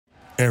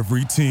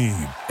Every team,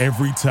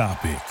 every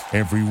topic,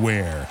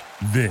 everywhere.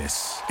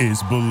 This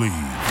is Believe.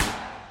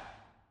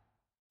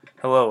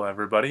 Hello,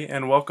 everybody,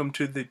 and welcome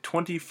to the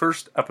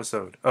 21st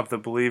episode of the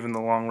Believe in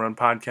the Long Run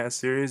podcast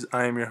series.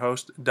 I am your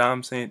host,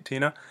 Dom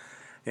Santina,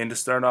 and to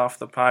start off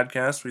the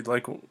podcast, we'd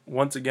like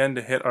once again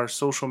to hit our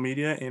social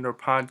media and our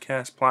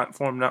podcast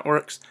platform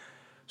networks,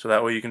 so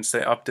that way you can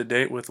stay up to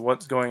date with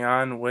what's going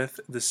on with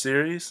the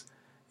series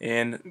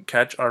and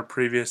catch our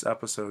previous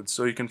episodes.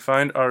 So you can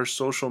find our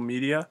social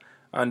media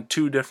on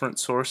two different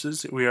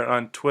sources. We are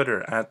on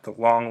Twitter at The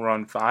Long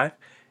Run 5,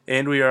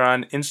 and we are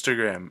on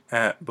Instagram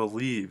at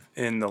Believe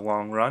in the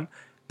Long Run.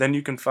 Then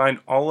you can find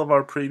all of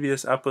our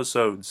previous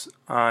episodes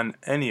on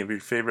any of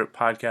your favorite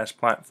podcast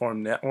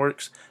platform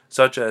networks,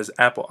 such as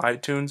Apple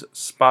iTunes,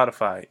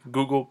 Spotify,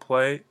 Google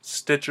Play,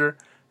 Stitcher,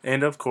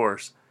 and of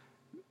course,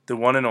 the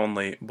one and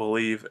only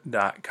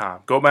Believe.com.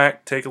 Go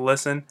back, take a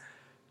listen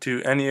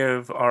to any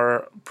of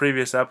our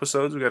previous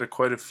episodes. We've got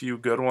quite a few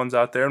good ones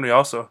out there, and we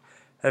also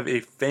have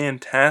a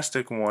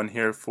fantastic one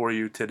here for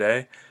you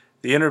today.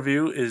 The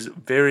interview is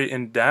very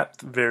in-depth,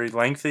 very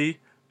lengthy,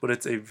 but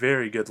it's a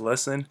very good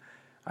listen.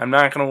 I'm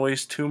not going to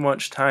waste too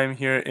much time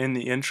here in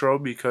the intro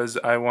because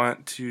I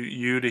want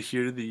you to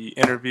hear the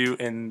interview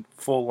in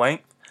full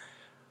length.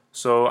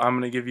 So I'm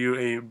going to give you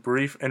a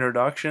brief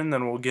introduction,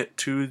 then we'll get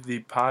to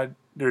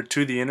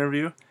the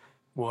interview.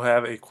 We'll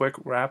have a quick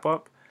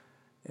wrap-up,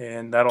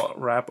 and that'll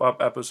wrap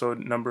up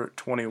episode number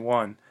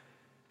 21.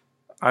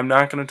 I'm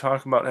not going to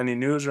talk about any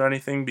news or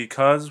anything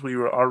because we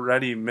were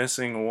already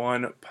missing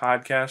one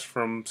podcast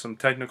from some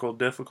technical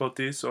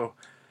difficulties. So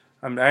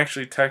I'm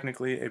actually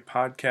technically a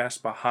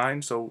podcast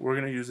behind. So we're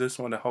going to use this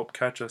one to help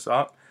catch us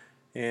up.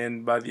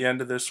 And by the end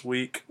of this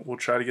week, we'll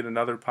try to get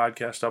another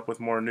podcast up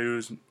with more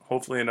news,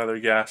 hopefully another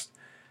guest,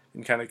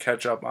 and kind of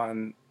catch up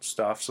on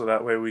stuff. So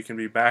that way we can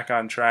be back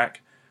on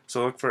track.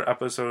 So look for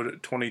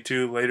episode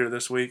 22 later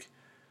this week.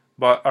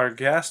 But our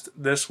guest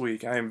this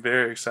week, I am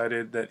very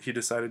excited that he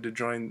decided to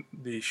join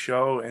the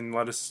show and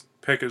let us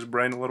pick his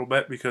brain a little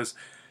bit because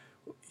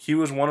he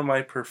was one of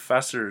my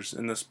professors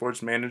in the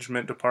sports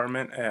management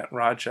department at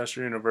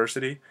Rochester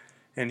University,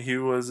 and he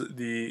was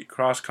the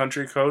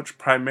cross-country coach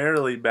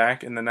primarily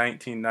back in the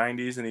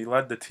 1990s, and he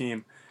led the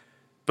team,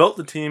 built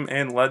the team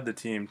and led the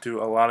team to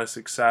a lot of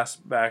success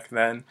back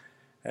then,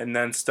 and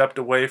then stepped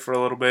away for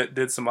a little bit,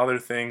 did some other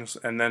things,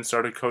 and then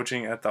started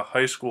coaching at the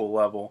high school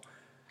level.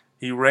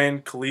 He ran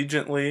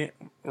collegiately,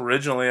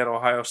 originally at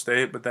Ohio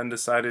State, but then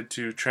decided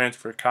to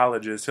transfer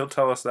colleges. He'll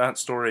tell us that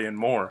story and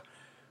more.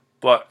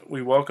 But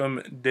we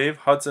welcome Dave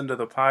Hudson to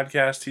the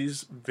podcast.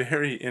 He's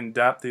very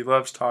in-depth. He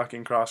loves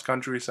talking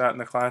cross-country. He sat in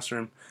the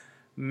classroom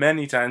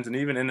many times, and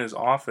even in his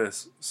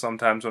office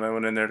sometimes when I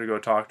went in there to go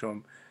talk to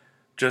him,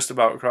 just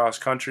about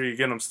cross-country,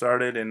 get him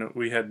started, and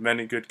we had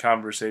many good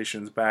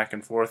conversations back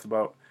and forth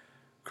about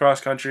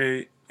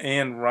cross-country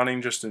and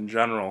running just in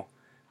general.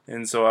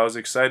 And so I was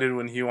excited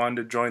when he wanted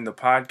to join the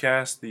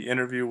podcast. The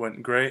interview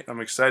went great. I'm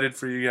excited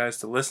for you guys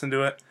to listen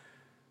to it.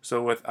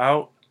 So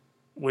without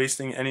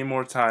wasting any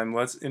more time,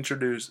 let's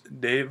introduce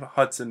Dave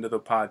Hudson to the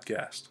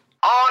podcast.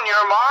 On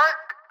your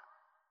mark,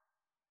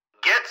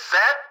 get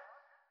set.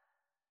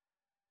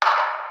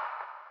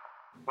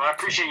 Well, I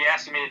appreciate you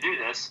asking me to do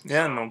this.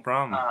 Yeah, no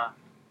problem. I'm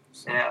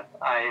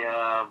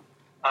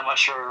not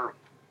sure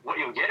what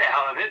you'll get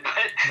out of it, but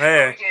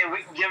hey,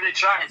 we can give it a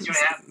try and see what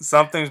happens.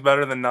 Something's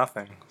better than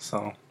nothing.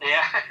 So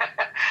yeah,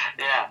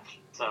 yeah.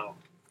 So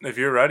if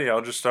you're ready,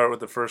 I'll just start with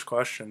the first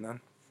question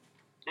then.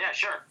 Yeah,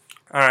 sure.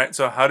 All right.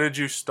 So how did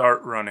you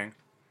start running?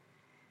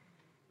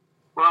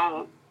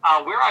 Well,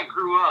 where I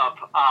grew up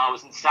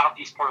was in the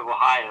southeast part of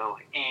Ohio,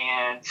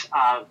 and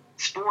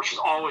sports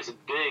was always a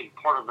big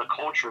part of the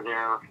culture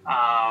there.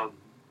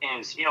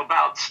 And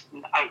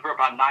I grew up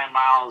about 9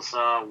 miles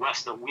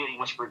west of Wheeling,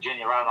 West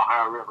Virginia, right on the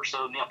Ohio River,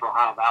 so in the Upper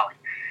Ohio Valley.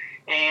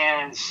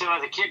 And so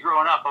as a kid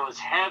growing up, I was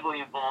heavily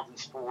involved in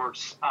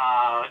sports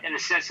in the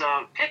sense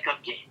of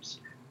pickup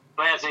games.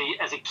 But as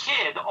a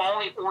kid, the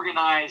only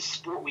organized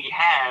sport we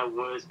had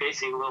was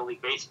basically Little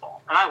League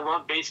Baseball. And I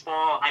loved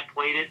baseball, and I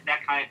played it and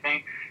that kind of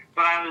thing.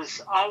 But I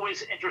was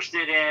always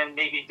interested in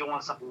maybe doing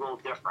something a little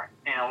different.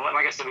 You know,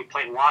 like I said, we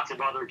played lots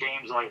of other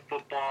games like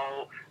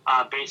football,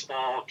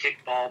 baseball,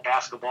 kickball,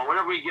 basketball,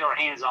 whatever we get our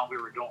hands on, we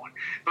were doing.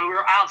 But we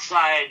were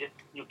outside,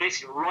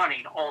 basically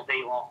running all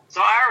day long. So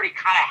I already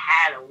kind of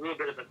had a little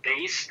bit of a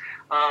base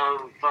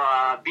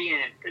of being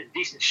in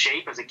decent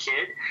shape as a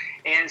kid.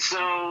 And so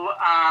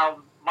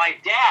my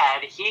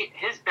dad,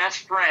 his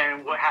best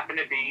friend would happen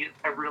to be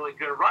a really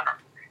good runner.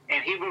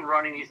 And he would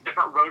run in these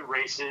different road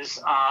races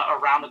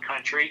around the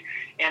country.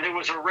 And there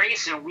was a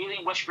race in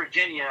Wheeling, West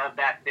Virginia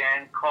back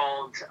then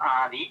called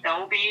the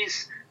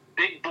Elby's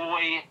Big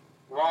Boy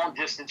Long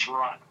Distance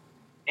Run.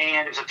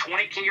 And it was a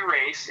 20K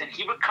race, and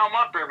he would come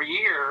up every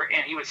year,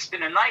 and he would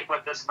spend a night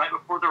with us the night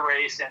before the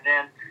race, and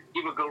then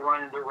he would go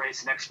run in the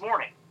race the next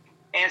morning.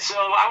 And so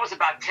I was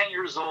about 10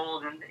 years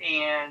old, and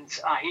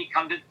he'd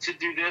come to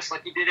do this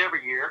like he did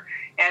every year.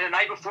 And the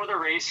night before the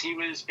race, he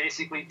was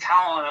basically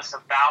telling us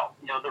about,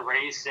 the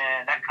race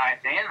and that kind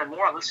of thing. And the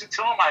more I listened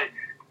to him,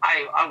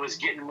 I was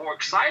getting more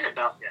excited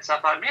about this. I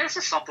thought, man, this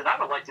is something I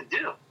would like to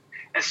do.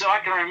 And so I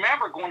can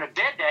remember going to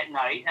bed that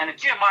night, and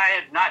again, I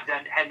had not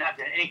done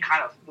any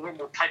kind of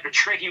formal type of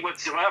training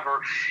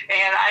whatsoever.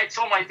 And I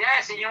told my dad,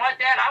 I said, you know what,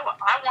 Dad, I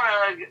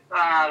want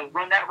to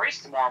run that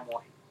race tomorrow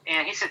morning.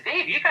 And he said,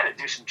 Dave, you got to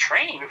do some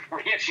training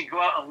before you actually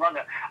go out and run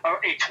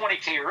a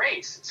 20K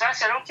race. So I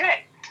said,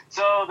 okay.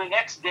 So the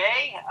next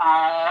day,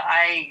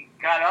 I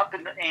got up,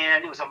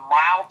 and it was a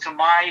mile to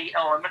my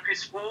elementary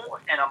school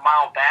and a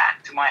mile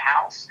back to my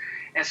house.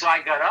 And so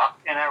I got up,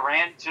 and I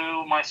ran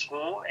to my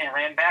school and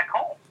ran back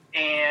home.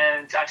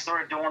 And I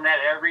started doing that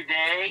every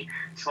day,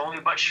 slowly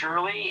but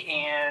surely,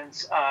 and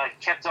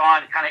kept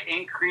on kind of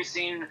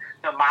increasing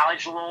the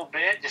mileage a little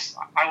bit. Just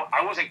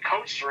I wasn't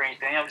coached or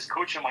anything. I was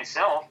coaching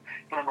myself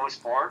for the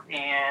most part.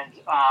 And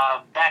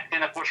back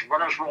then, of course,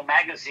 Runner's World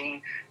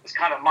magazine was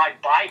kind of my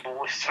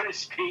Bible, so to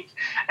speak.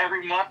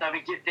 Every month I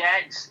would get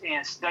that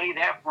and study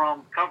that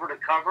from cover to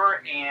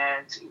cover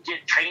and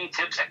get training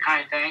tips, that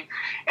kind of thing.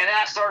 And then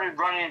I started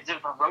running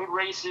different road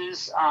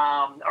races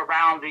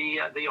around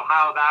the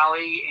Ohio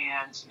Valley,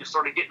 and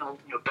started getting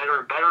better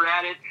and better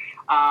at it.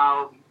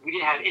 We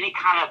didn't have any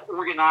kind of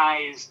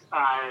organized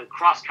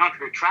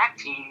cross-country track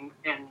team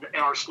in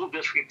our school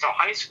district until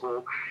high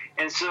school.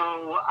 And so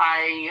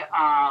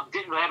I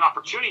didn't really have an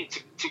opportunity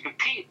to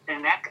compete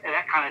in that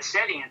kind of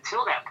setting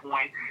until that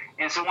point.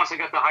 And so once I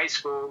got to high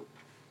school,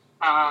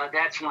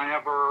 that's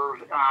whenever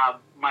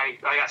I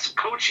got some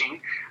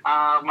coaching.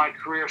 My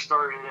career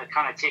started to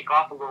kind of take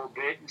off a little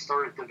bit and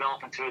started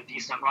developing to a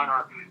decent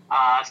runner,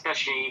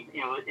 especially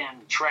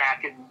in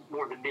track and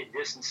more the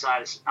mid-distance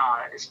side,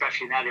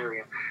 especially in that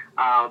area.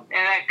 And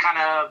that kind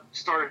of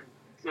started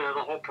the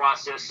whole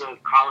process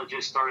of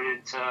colleges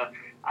started to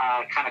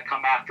kind of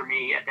come after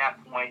me at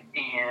that point,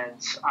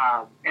 and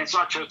so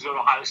I chose to go to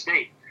Ohio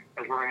State,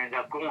 as where I ended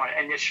up going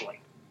initially.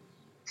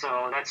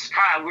 So that's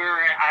kind of where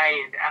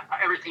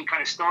everything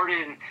kind of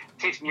started, and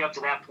takes me up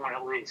to that point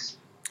at least.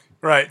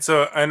 Right.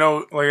 So I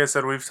know, like I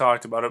said, we've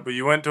talked about it, but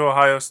you went to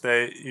Ohio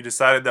State, you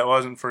decided that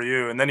wasn't for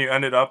you, and then you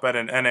ended up at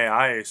an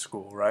NAIA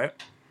school, right?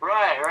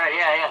 Right,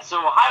 yeah.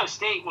 So Ohio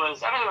State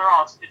was,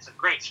 it's a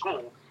great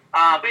school,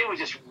 but it was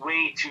just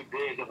way too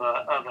big of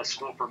a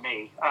school for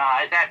me.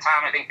 At that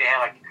time, I think they had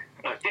like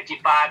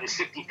 55 to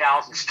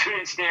 60,000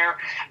 students there.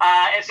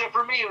 And so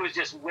for me, it was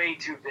just way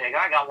too big.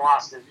 I got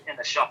lost in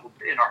the shuffle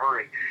in a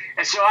hurry.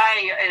 And so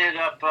I ended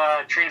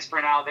up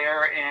transferring out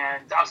there,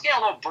 and I was getting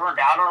a little burned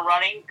out on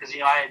running because,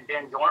 I had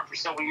been doing it for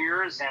several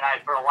years, and I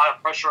put a lot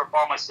of pressure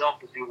upon myself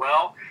to do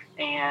well.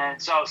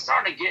 And so I was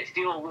starting to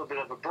feel a little bit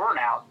of a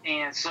burnout.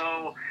 And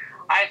so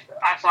I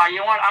thought, you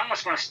know what, I'm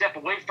just going to step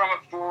away from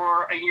it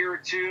for a year or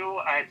two.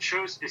 I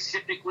chose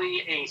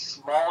specifically a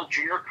small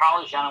junior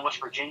college down in West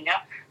Virginia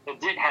that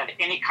didn't have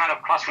any kind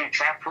of cross-country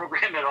track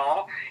program at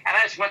all. And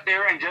I just went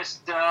there and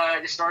just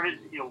started,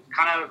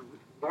 kind of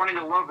learning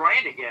to love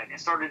running again, and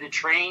started to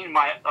train on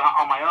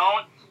my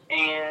own.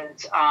 And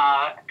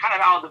kind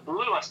of out of the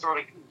blue, I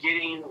started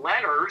getting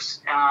letters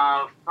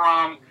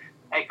from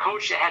a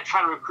coach that had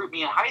tried to recruit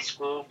me in high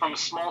school from a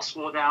small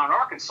school down in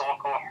Arkansas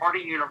called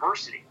Harding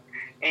University.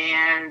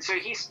 And so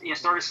he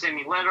started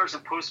sending me letters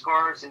and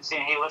postcards and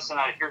saying, hey, listen,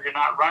 I hear you're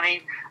not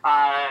running,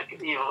 at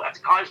the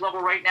college level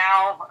right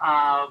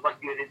now, like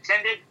you had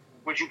intended.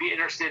 Would you be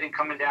interested in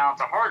coming down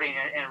to Harding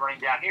and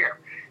running down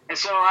here? And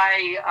so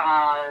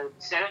I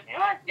said,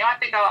 I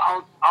think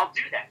I'll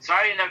do that. So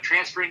I ended up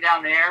transferring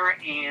down there,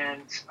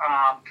 and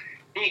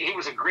he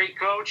was a great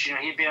coach.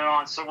 He'd been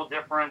on several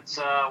different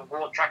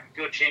World Track and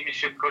Field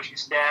Championship coaching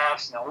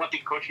staffs,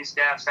 Olympic coaching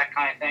staffs, that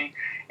kind of thing.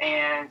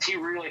 And he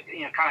really,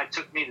 kind of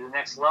took me to the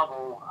next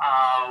level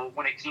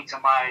when it came to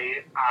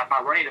my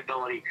running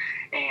ability.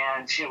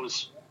 And he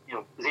was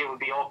able to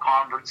be all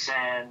conference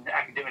and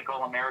academic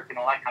All-American,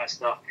 all that kind of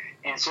stuff.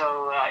 And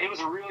so it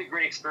was a really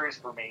great experience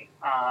for me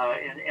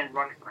in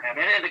running for him.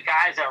 And the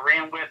guys I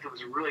ran with, it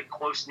was a really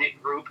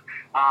close-knit group.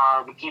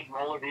 We came from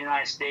all over the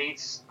United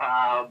States,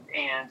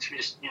 and we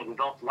just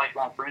developed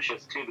lifelong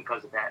friendships, too,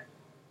 because of that.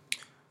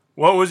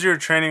 What was your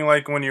training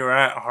like when you were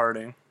at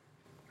Harding?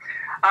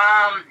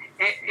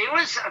 It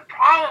was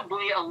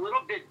probably a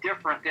little bit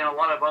different than a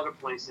lot of other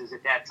places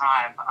at that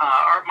time.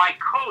 My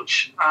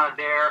coach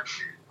there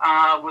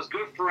was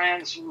good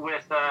friends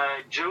with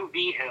Joe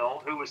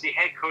Vigil, who was the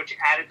head coach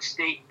at Adams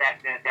State at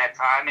that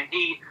time, and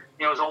he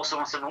was also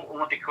on some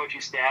Olympic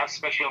coaching staff,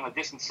 especially on the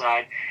distance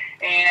side.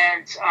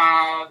 And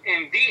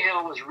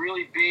Vigil was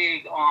really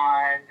big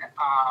on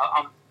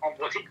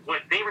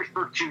what they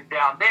referred to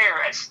down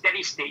there as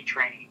steady state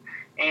training,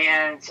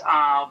 and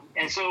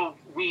so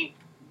we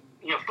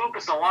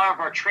focused a lot of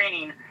our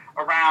training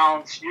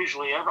around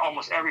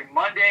almost every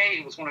Monday.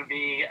 It was going to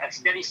be a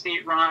steady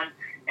state run,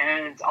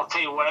 and I'll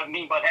tell you what I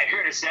mean by that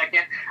here in a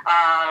second.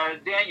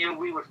 Then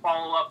we would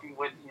follow up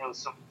with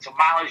some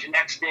mileage the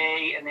next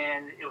day, and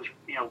then it was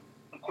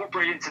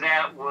incorporated into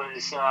that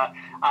was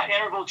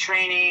interval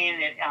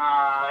training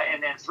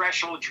and then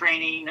threshold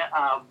training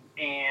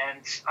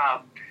and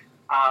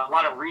a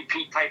lot of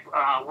repeat type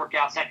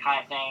workouts, that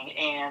kind of thing.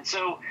 And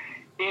so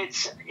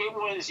it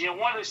was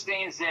one of those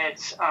things that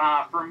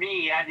for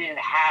me, I didn't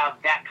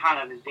have that kind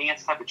of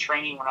advanced type of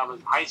training when I was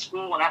in high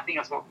school, and I think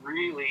that's what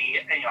really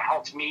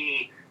helped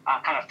me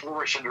kind of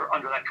flourish under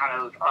that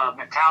kind of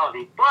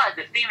mentality. But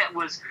the thing that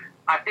was,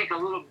 I think, a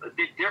little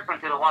bit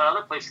different than a lot of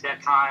other places at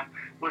that time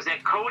was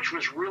that coach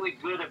was really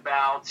good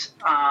about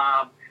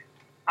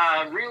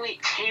really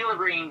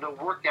tailoring the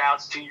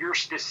workouts to your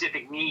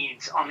specific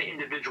needs on the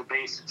individual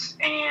basis.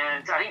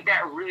 And I think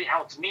that really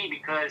helped me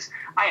because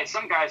I had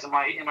some guys in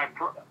my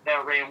that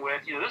I ran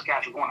with, those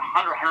guys were going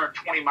 100,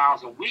 120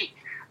 miles a week,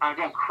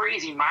 doing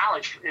crazy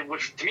mileage,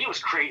 which to me was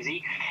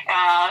crazy.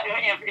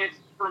 And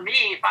for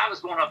me, if I was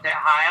going up that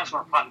high, I was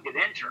going to probably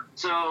get injured.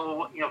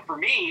 So, for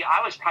me,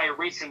 I was probably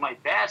racing my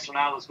best when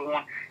I was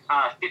going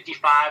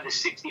 55 to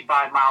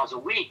 65 miles a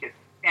week.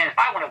 And if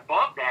I went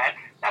above that,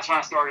 that's when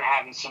I started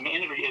having some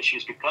injury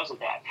issues because of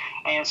that.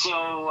 And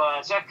so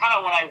that's kind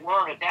of when I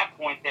learned at that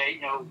point that,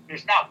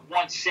 there's not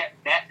one set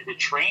method of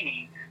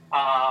training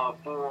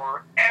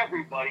for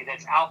everybody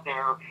that's out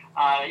there.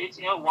 It's,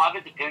 a lot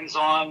of it depends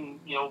on,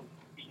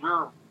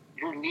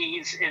 your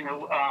needs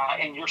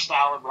and your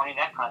style of running,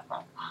 that kind of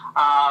thing.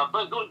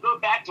 But go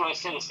back to what I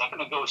said a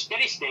second ago,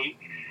 steady state.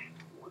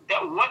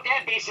 What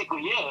that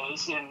basically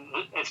is, and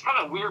it's kind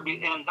of weird,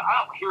 and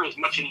I don't hear as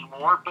much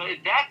anymore, but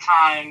at that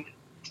time,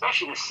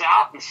 especially in the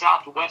South and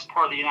Southwest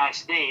part of the United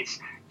States,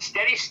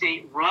 steady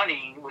state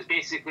running was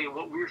basically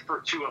what we refer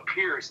to up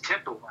here as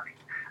tempo running.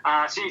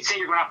 So you'd say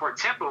you're going out for a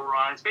tempo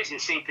run. It's basically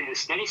the same thing as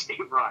steady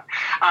state run.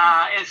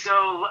 And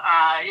so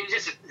it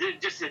was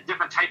just a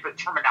different type of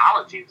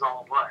terminology is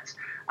all it was.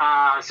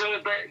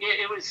 But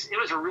it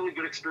was a really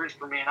good experience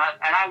for me, and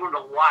I learned a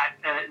lot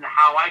in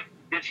how I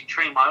eventually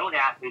trained my own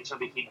athletes and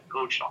became a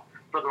coach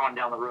further on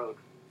down the road.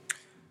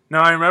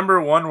 Now, I remember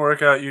one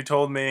workout you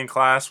told me in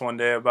class one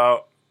day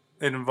about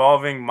it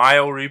involving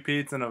mile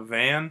repeats in a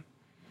van.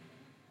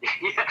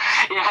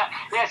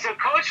 Yeah. So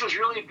coach was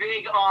really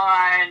big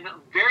on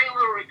very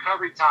little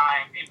recovery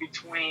time in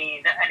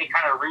between any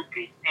kind of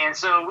repeat. And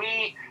so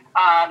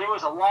there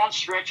was a long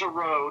stretch of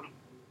road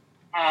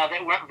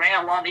that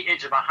ran along the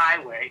edge of a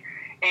highway.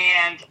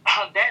 And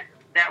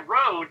that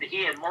road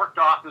he had marked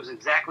off was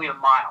exactly a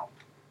mile.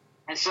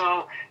 And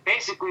so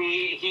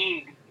basically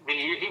he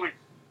would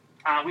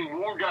we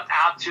warmed up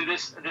out to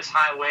this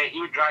highway.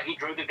 He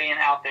drove the van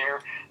out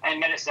there and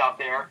met us out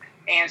there.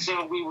 And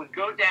so we would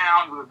go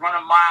down, we would run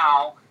a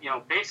mile,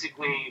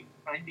 basically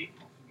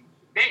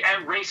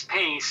at race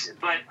pace,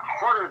 but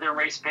harder than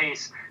race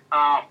pace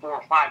for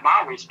a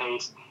 5-mile race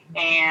pace.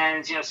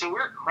 And, so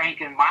we're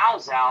cranking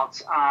miles out,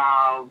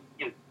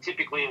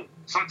 typically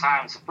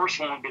sometimes the first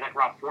one would be like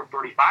around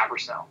 4:35 or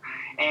so.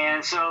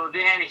 And so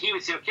then he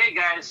would say, okay,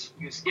 guys,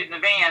 you just get in the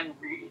van.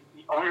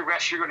 The only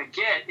rest you're going to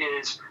get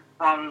is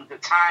from the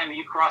time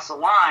you cross the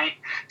line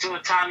to the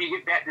time you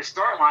get back to the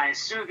start line. As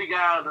soon as we got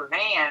out of the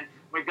van,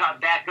 we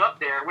got back up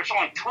there, which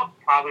only took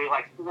probably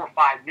like 4 or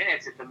 5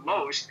 minutes at the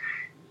most.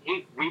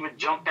 We would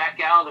jump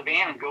back out of the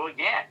van and go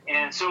again.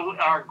 And so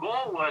our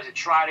goal was to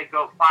try to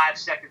go 5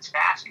 seconds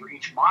faster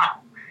each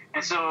mile.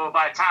 And so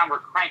by the time we're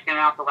cranking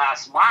out the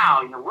last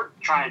mile, we're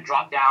trying to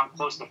drop down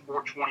close to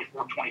 4:20,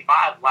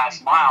 4:25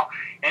 last mile.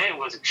 And it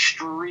was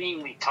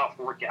extremely tough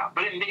workout.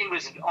 But it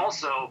was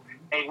also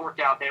a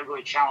workout that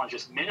really challenged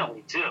us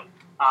mentally too,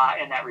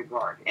 in that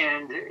regard.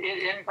 And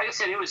like I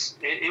said, it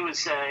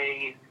was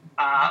a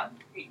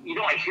you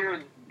don't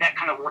hear that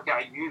kind of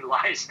workout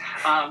utilized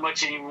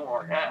much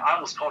anymore. I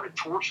almost called it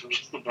torture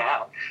just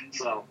about.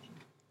 So.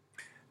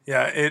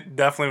 Yeah, it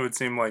definitely would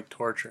seem like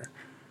torture.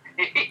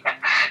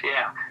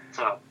 Yeah.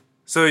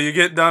 So you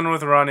get done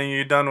with running,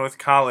 you're done with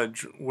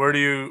college.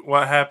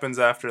 What happens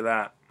after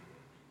that?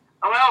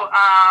 Well,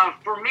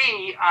 for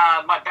me,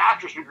 my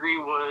bachelor's degree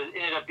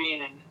ended up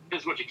being in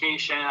physical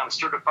education. I was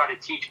certified to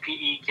teach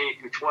PE K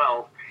through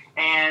 12,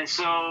 and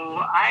so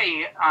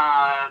I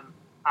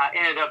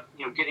ended up,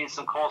 getting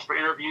some calls for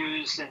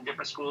interviews in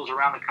different schools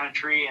around the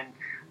country, and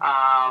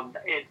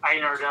I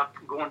ended up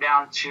going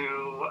down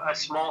to a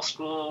small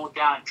school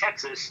down in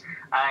Texas,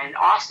 in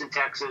Austin,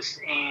 Texas,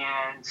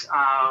 and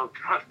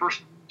my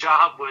first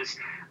job was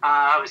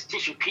I was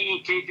teaching PE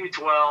K through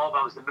 12.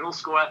 I was the middle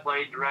school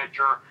athletic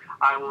director.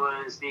 I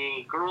was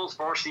the girls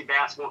varsity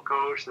basketball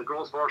coach, the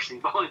girls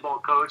varsity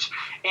volleyball coach,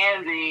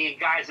 and the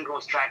guys and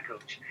girls track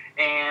coach.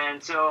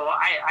 And so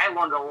I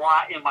learned a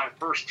lot in my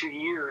first 2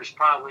 years,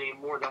 probably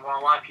more than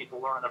what a lot of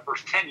people learn in the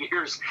first 10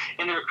 years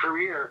in their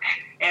career.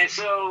 And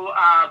so,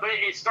 but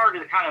it started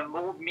to kind of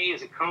mold me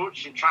as a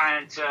coach and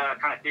trying to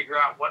kind of figure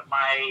out what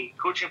my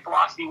coaching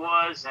philosophy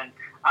was and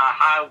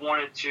how I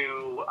wanted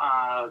to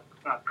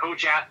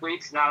coach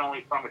athletes, not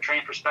only from a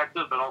training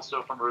perspective, but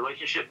also from a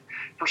relationship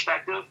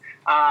perspective.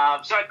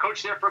 So I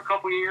coached there for a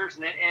couple of years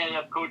and then ended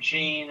up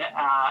coaching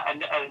at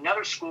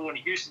another school in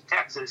Houston,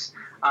 Texas,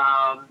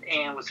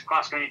 and was a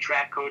cross-country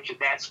track coach at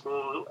that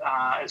school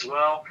as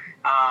well.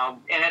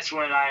 And that's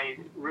when I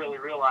really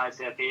realized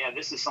that,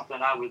 this is something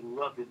I would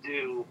love to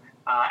do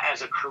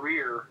as a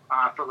career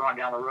further on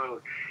down the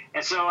road.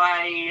 And so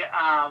I,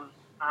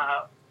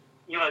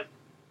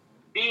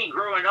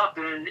 growing up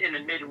in the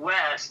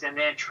Midwest and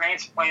then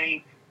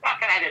transplanting. I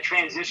kind of had that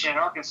transition in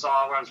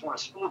Arkansas where I was going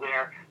to school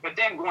there, but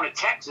then going to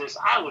Texas,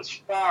 I was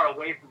far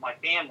away from my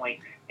family.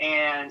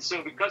 And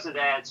so because of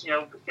that,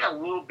 got a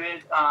little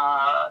bit,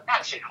 not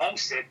to say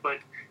homesick, but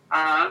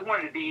I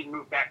wanted to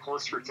move back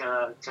closer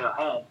to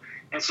home.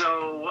 And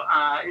so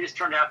it just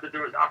turned out that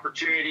there was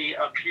opportunity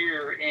up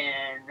here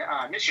in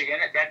Michigan.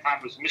 At that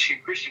time, it was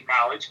Michigan Christian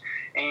College.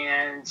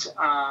 And so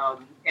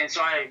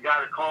I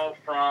got a call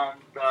from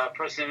the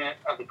president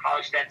of the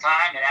college at that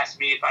time and asked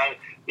me if I was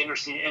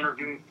interested in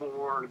interviewing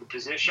for the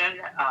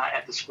position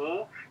at the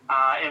school.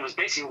 And it was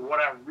basically what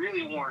I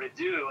really wanted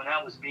to do, and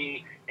that was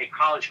be a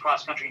college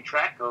cross-country and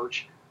track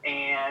coach.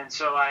 And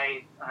so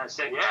I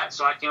said, yeah.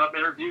 So I came up,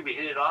 interviewed, we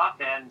hit it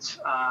off, and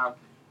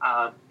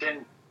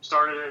then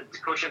started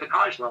coaching at the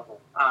college level.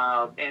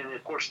 And,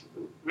 of course,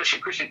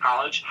 Michigan Christian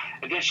College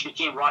eventually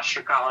became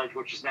Rochester College,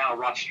 which is now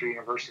Rochester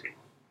University.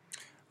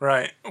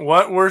 Right.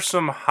 What were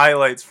some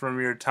highlights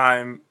from your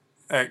time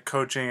at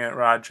coaching at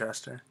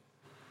Rochester?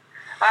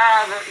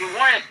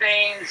 One of the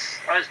things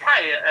was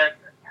probably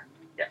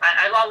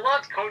I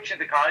loved coaching at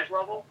the college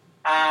level.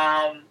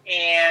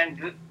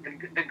 And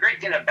the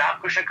great thing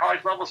about coaching at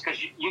college level is because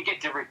you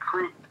get to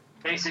recruit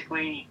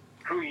basically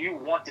who you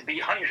want to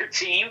be on your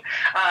team.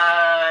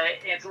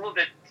 It's a little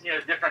bit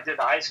different than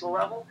the high school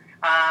level.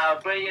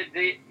 But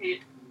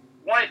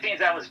one of the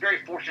things I was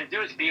very fortunate to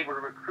do is to be able to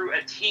recruit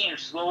a team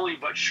slowly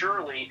but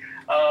surely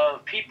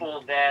of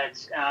people that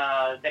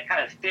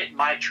kind of fit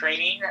my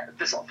training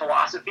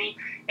philosophy,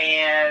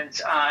 and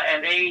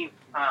they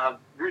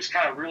Bruce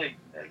kind of really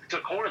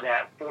took hold of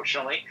that,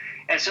 fortunately.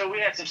 And so we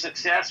had some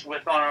success for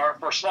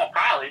a small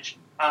college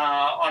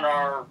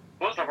on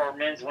both of our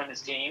men's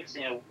women's teams.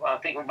 I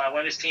think my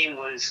women's team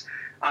was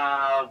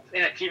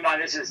keep in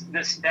mind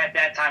at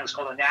that time was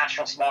called the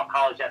National Small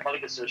College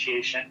Athletic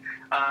Association.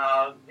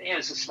 It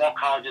was small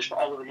colleges for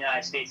all over the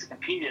United States that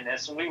competed in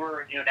this, and we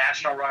were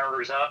national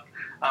runners up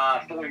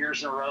 4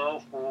 years in a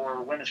row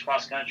for women's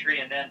cross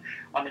country. And then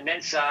on the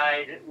men's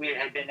side, we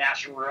had been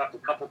national runner up a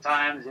couple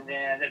times, and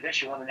then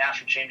eventually won the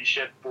national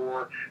championship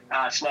for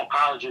small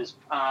colleges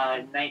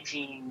in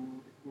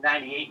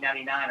 1998,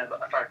 99,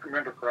 if I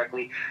remember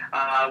correctly,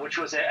 which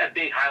was a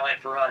big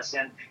highlight for us.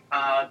 And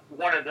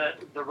one of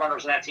the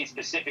runners on that team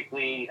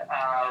specifically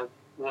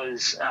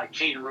was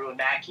Caden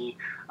Ruamaki,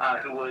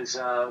 who was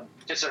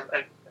just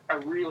a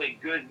really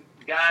good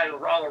guy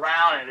all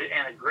around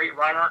and a great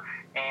runner.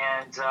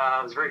 And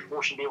I was very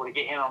fortunate to be able to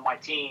get him on my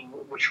team,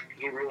 which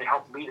he really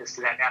helped lead us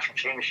to that national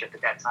championship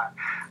at that time.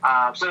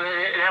 So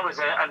that was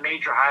a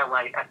major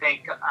highlight, I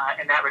think,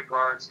 in that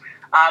regards.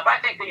 But I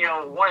think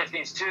that, one of the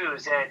things, too,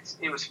 is that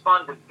it was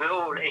fun to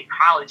build a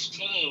college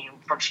team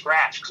from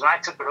scratch. Because when I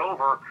took it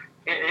over,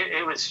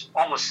 it was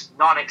almost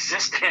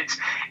non-existent.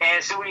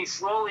 And so we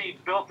slowly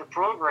built the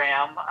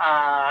program.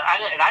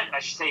 I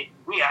should say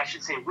we. I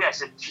should say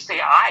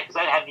I, because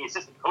I didn't have any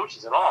assistant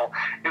coaches at all.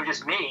 It was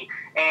just me.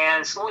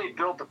 And slowly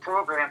built the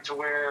program to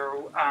where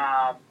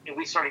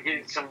we started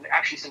getting some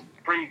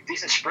pretty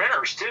decent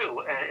sprinters,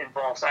 too,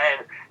 involved. So I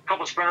had a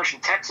couple of sprinters from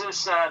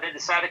Texas that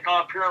decided to come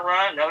up here and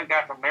run. Another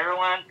guy from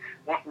Maryland,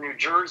 one from New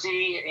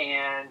Jersey.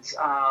 And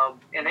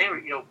they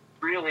were,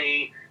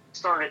 really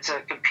started to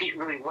compete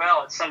really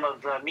well at some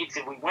of the meets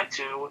that we went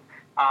to,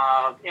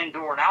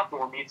 indoor and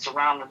outdoor meets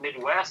around the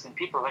Midwest, and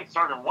people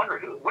started to wonder,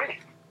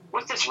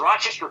 what's this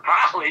Rochester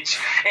College?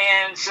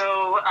 And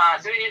so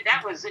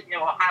that was a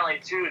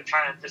highlight too, in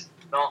trying to just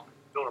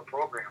build a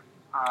program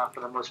for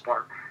the most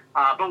part.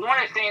 But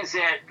one of the things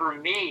that for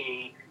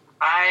me,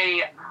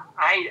 I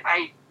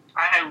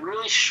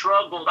really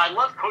struggled. I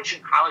love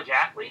coaching college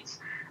athletes.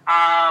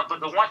 But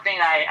the one thing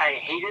I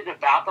hated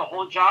about the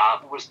whole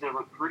job was the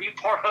recruiting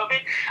part of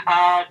it.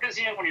 Because,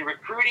 when you're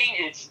recruiting,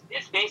 it's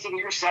basically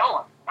you're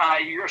selling.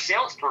 You're a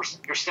salesperson.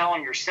 You're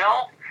selling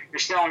yourself. You're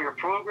selling your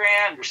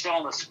program. You're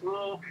selling the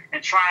school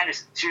and trying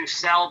to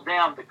sell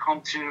them to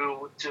come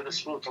to the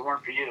school to learn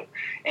for you.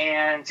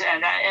 And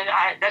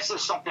that's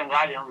just something that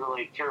I didn't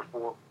really care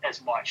for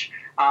as much.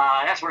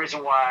 That's the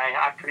reason why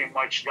I pretty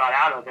much got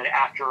out of it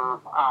after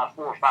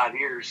 4 or 5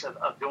 years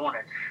of doing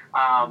it.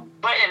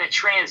 But in a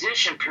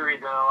transition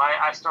period, though,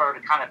 I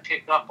started to kind of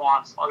pick up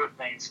on some other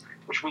things,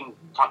 which we can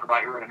talk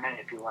about here in a minute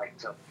if you like.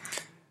 So.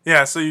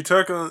 Yeah, so you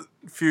took a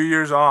few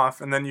years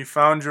off, and then you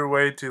found your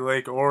way to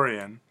Lake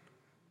Orion,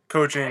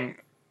 coaching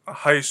a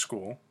high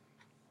school.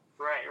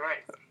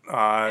 Right.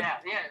 Yeah.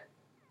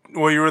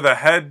 Well, you were the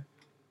head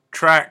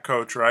track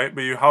coach, right?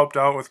 But you helped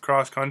out with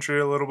cross country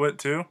a little bit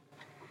too?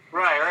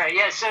 Right.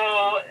 Yeah,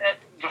 so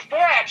before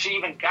I actually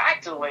even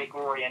got to Lake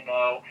Orion,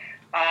 though,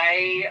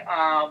 I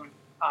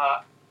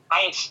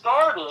had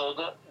started,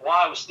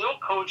 while I was still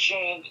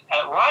coaching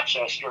at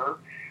Rochester,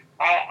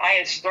 I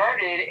had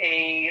started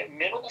a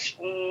middle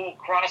school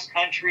cross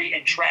country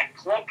and track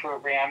club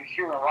program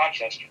here in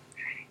Rochester.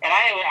 And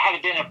I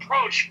had been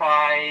approached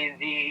by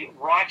the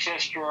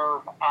Rochester,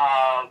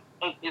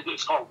 it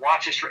was called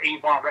Rochester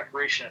Avon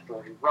Recreation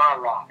Authority,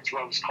 RARA, that's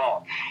what it was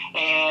called.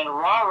 And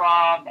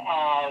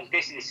RARA is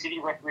basically the city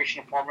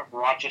recreation department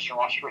for Rochester and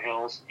Rochester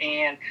Hills.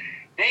 And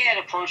they had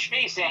approached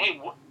me saying,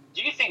 hey,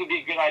 do you think it would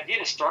be a good idea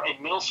to start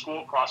a middle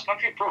school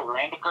cross-country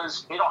program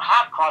because they don't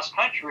have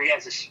cross-country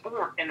as a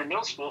sport in the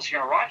middle schools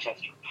here in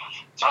Rochester?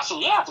 So I said,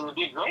 yeah, it would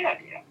be a great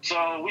idea.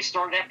 So we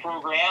started that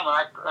program,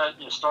 and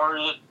I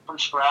started it from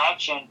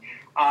scratch, and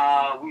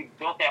we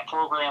built that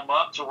program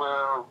up to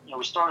where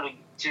we started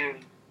to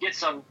get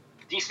some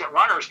decent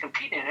runners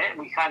competing in it, and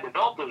we kind of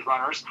developed those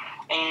runners,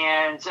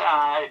 and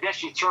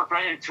eventually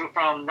turned into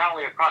from not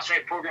only a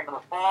cross-country program in the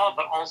fall,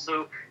 but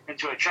also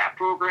into a track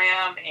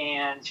program.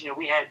 And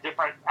we had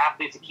different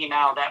athletes that came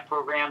out of that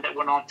program that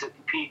went on to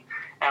compete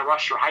at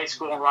Rochester High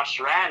School and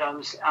Rochester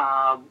Adams,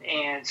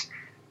 and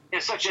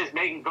such as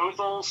Megan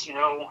Goethals,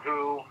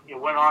 who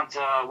went on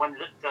to win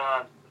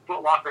the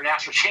Foot Locker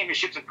National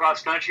Championships in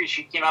cross country.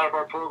 She came out of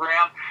our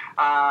program,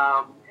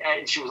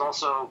 and she was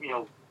also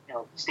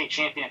state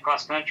champion in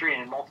cross country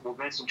and in multiple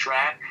events in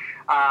track.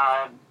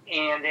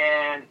 And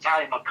then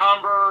Callie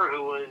McCumber,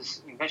 who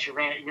eventually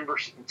ran at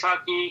University of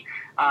Kentucky.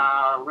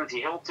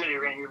 Lindsay Hilton, who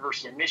ran at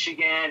University of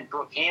Michigan.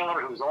 Brooke Handler,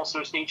 who was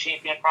also a state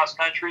champion in cross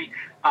country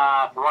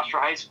for Rochester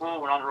High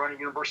School, went on to run at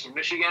University of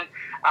Michigan.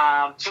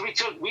 So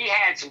we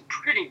had some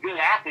pretty good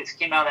athletes that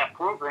came out of that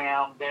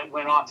program that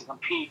went on to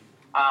compete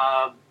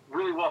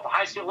really well at the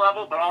high school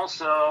level, but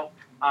also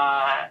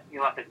at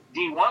the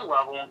D1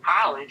 level in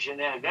college, and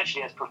then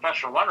eventually as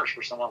professional runners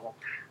for some of them.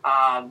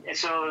 And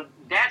so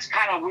that's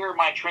kind of where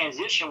my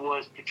transition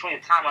was between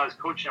the time I was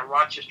coaching at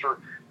Rochester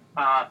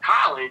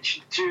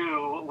College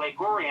to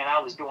Lake Orion. I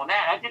was doing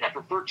that. I did that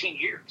for 13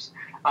 years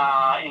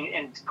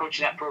in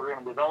coaching that program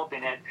and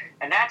developing it.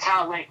 And that's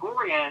how Lake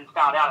Orion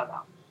found out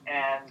about it.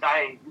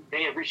 And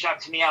they had reached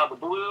out to me out of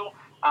the blue,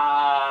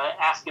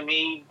 asking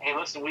me, hey,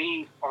 listen,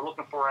 we are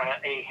looking for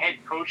a head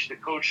coach to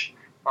coach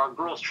our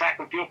girls track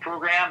and field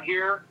program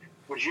here.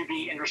 Would you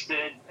be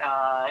interested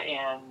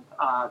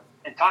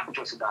in talking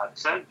to us about it?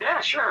 So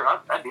yeah, sure,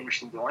 I'd be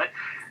interested in doing it.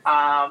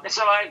 And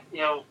so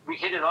we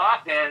hit it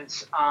off and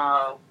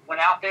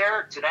went out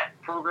there to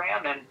that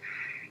program, and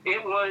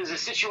it was a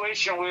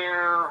situation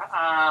where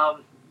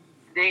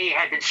they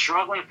had been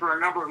struggling for a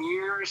number of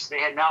years. They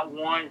had not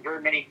won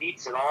very many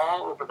meets at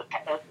all over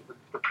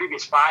the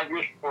previous 5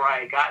 years before I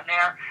had gotten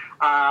there.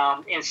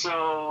 And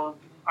so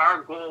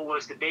our goal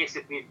was to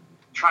basically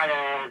try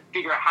to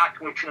figure out how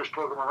can we turn this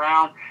program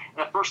around.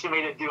 And the first thing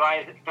we had to do,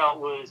 I felt,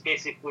 was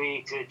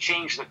basically to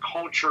change the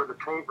culture of the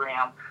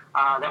program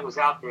that was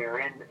out there.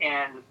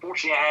 And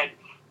fortunately, I had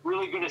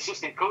really good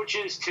assistant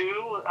coaches,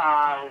 too,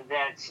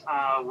 that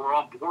were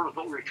on board with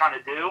what we were trying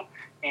to do.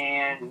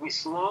 And we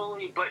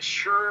slowly but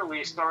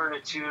surely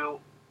started to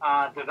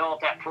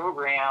develop that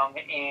program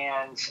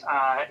and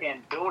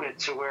build it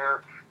to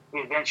where we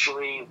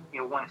eventually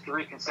won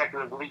 3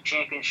 consecutive league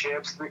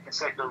championships, 3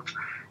 consecutive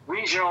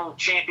regional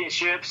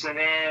championships, and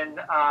then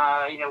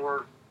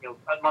we're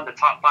among the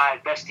top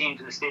 5 best teams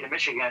in the state of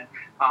Michigan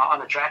on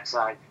the track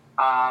side.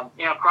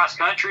 Cross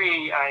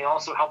country, I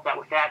also helped out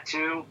with that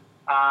too,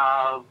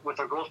 with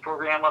our girls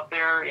program up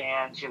there,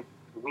 and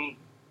we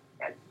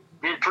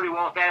did pretty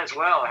well with that as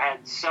well. I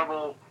had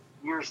several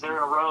years there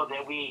in a row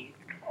that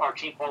our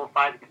team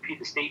qualified to compete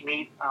the state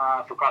meet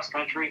for cross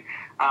country.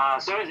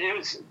 So it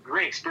was a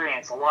great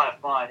experience, a lot of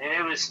fun, and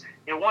it was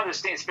one of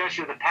those things,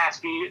 especially the past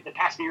few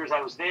years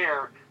I was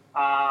there.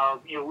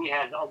 We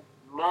had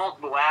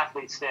multiple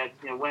athletes that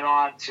went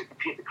on to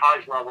compete at the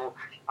college level,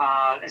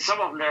 and some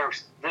of them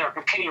that are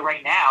competing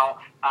right now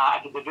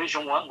at the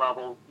Division I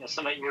level.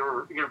 Some at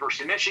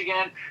University of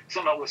Michigan,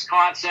 some at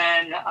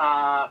Wisconsin,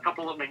 a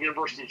couple of them at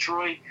University of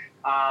Detroit.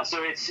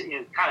 So it's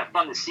kind of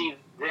fun to see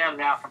them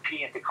now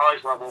competing at the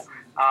college level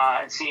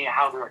and seeing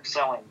how they're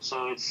excelling.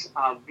 So it's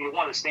one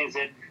of those things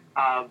that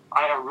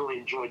I really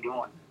enjoy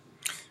doing.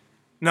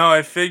 No,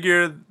 I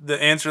figure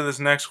the answer to this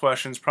next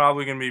question is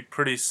probably going to be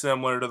pretty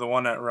similar to the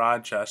one at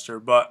Rochester,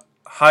 but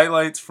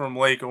highlights from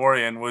Lake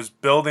Orion, was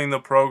building the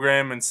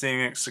program and seeing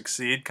it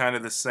succeed kind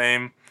of the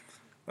same,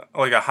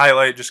 like a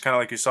highlight just kind of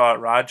like you saw at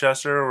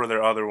Rochester, or were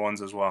there other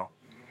ones as well?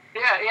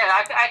 Yeah,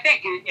 I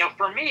think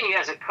for me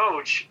as a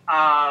coach,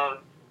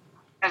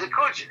 this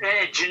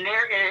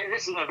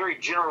is in a very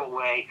general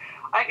way,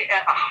 a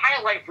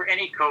highlight for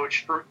any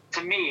coach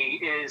to me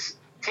is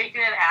taking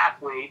an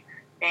athlete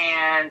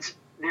and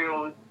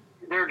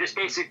they're just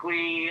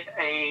basically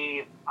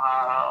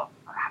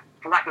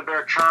for lack of a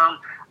better term,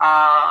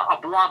 a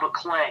blob of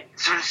clay,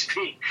 so to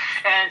speak.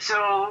 And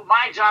so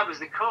my job as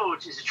the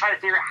coach is to try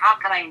to figure out how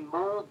can I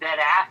mold that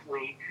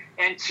athlete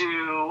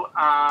into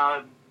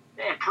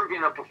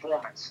improving their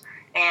performance.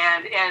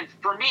 And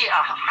for me, a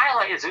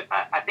highlight is,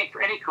 I think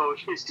for any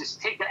coach, is to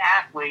take an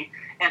athlete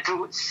and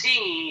to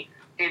see,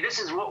 hey, this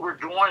is what we're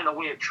doing in the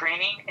way of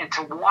training, and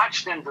to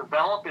watch them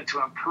develop and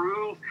to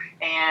improve,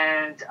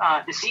 and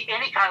to see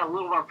any kind of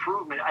little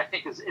improvement, I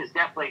think is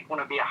definitely going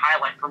to be a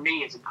highlight for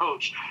me as a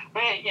coach.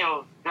 But,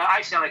 the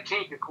icing on the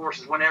cake, of course,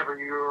 is whenever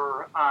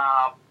you're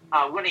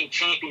winning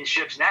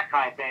championships and that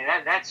kind of thing.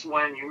 That's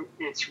when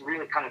it's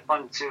really kind of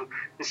fun to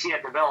see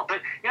that develop.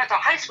 But at the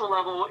high school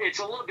level, it's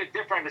a little bit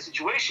different of a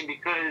situation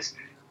because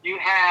you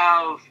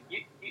have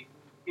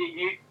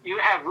you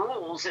have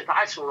rules at the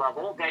high school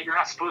level that you're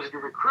not supposed to be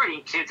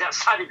recruiting kids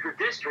outside of your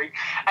district,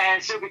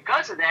 and so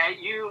because of that,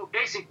 you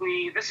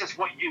basically this is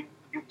what you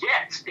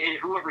get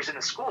whoever's in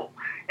the school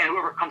and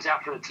whoever comes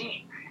out for the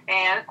team.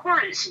 And of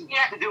course, you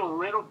have to do a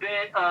little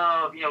bit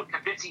of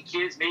convincing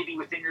kids maybe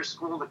within your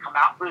school to come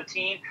out for the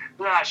team.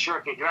 But they're not sure.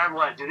 Okay, do I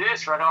want to do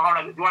this, or do I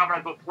want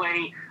to go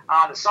play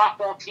on the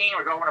softball team,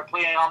 or do I want to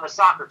play on the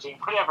soccer team,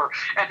 whatever,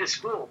 at the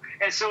school?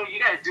 And so you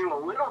got to do a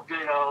little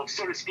bit of,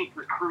 so to speak,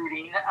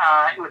 recruiting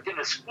within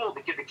the school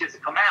to get the kids to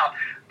come out.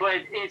 But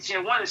it's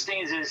one of those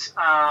things is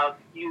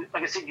you,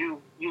 like I said, you're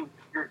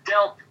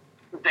dealt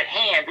the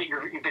hand that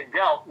you've been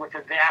dealt with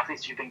the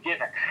athletes you've been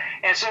given.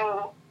 And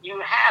so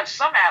you have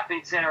some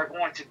athletes that are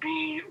going to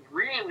be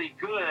really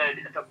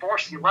good at the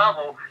varsity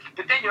level,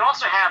 but then you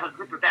also have a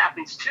group of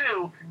athletes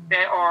too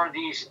that are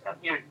these,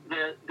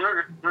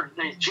 they're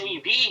the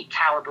JV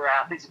caliber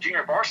athletes, the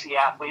junior varsity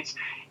athletes.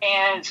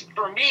 And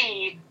for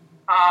me,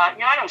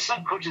 I know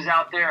some coaches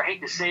out there, I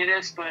hate to say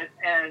this,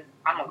 and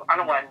I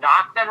don't want to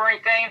knock them or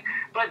anything,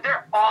 but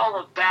they're all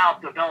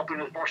about developing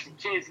those varsity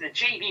kids, and the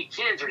JV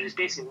kids are just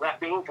basically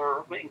left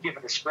over and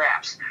given the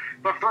scraps.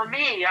 But for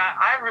me,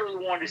 I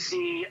really want to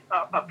see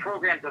a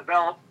program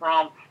develop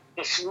from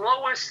the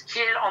slowest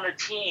kid on the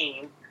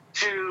team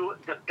to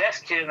the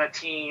best kid on the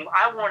team.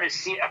 I want to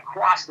see it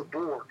across the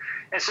board.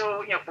 And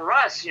so, for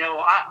us,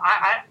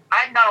 I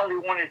not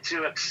only wanted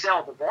to excel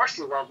at the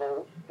varsity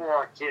level for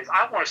our kids,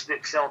 I want us to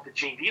excel at the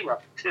JV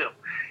level too.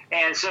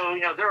 And so,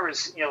 there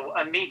was,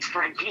 a meet,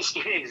 for just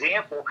give you an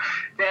example,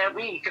 that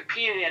we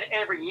competed in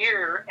every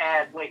year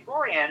at Lake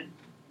Orion,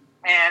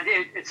 and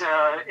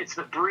it's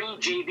the Breen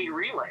JV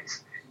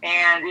Relays.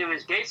 And it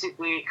was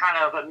basically kind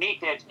of a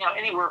meet that,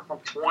 anywhere from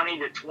 20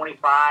 to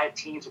 25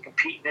 teams would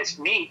compete in this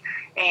meet.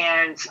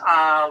 And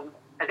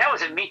that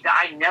was a meet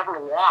that I never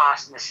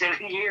lost in the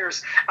 7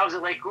 years I was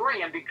at Lake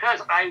Orion, because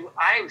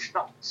I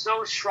felt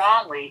so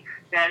strongly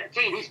that,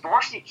 okay, these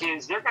varsity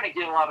kids, they're going to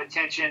get a lot of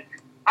attention.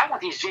 I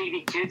want these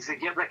JV kids to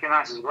get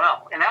recognized as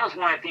well. And that was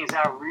one of the things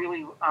that I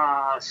really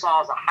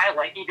saw as a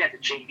highlight, even at the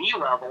JV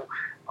level.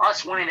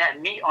 Us winning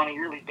that meet on a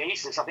yearly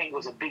basis, I think,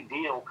 was a big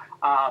deal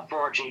for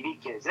our JV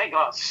kids. They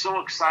got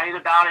so excited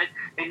about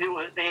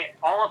it.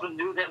 All of them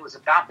knew that it was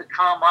about to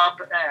come up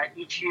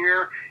each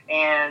year,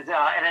 and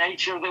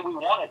each year that we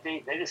won it,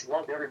 they just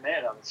loved every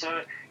minute of it.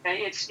 So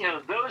it's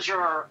those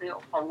are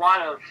a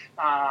lot of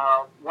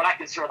what I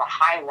consider the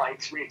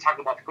highlights when you talk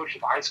about the coach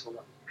at the high school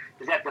level,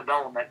 is that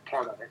development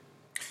part of it.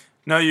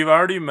 Now, you've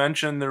already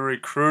mentioned the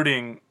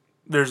recruiting.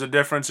 There's a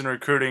difference in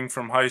recruiting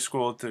from high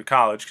school to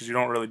college, because you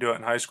don't really do it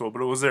in high school.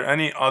 But was there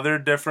any other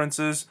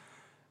differences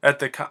at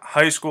the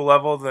high school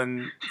level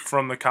than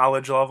from the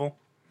college level?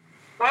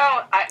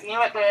 Well, at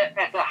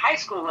the high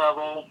school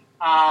level,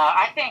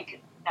 I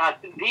think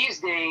these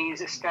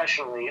days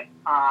especially,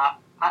 I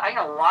think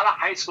a lot of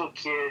high school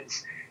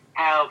kids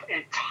have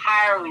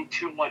entirely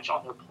too much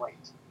on their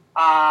plate.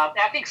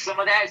 I think some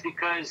of that is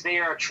because they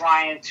are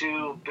trying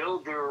to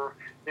build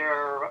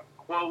their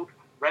quote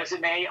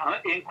resume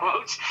in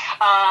quotes,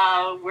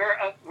 where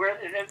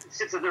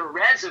since their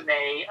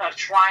resume of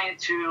trying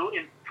to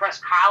impress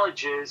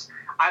colleges.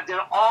 I've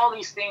done all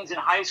these things in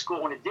high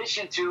school in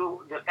addition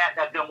to the fact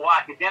that I've done well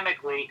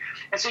academically,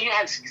 and so you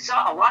have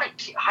a lot of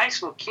high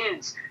school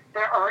kids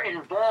that are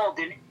involved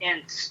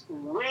in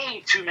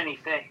way too many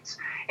things,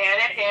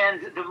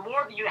 and the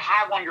more that you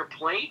have on your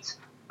plate,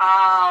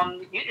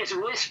 it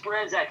really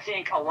spreads, I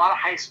think, a lot of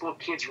high school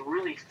kids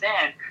really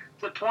thin,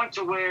 to the point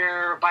to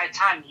where by the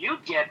time you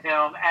get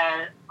them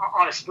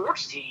on a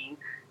sports team,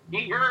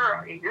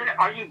 are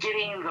you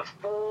getting the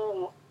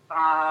full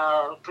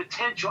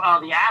potential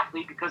out of the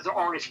athlete, because they're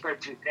already spread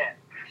too thin.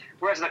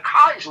 Whereas at the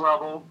college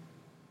level,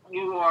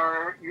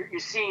 you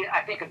see,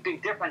 I think, a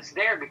big difference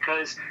there,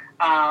 because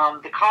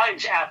the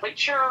college athlete,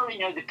 sure,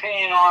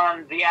 depending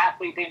on the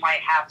athlete, they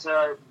might have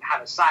to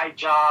have a side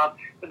job,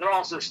 but they're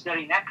also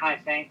studying that kind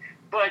of thing.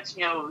 But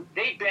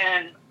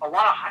a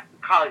lot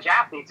of college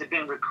athletes have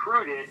been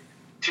recruited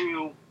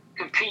to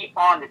compete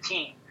on the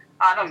team.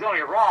 Don't get me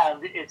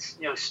wrong, it's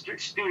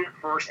student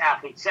first,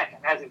 athlete second,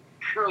 as it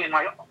purely in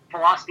my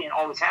philosophy and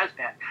always has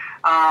been.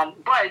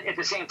 But at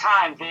the same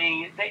time,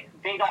 they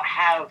don't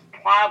have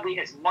probably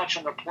as much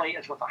on their plate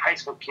as what the high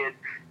school kid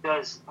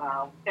does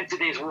in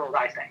today's world,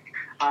 I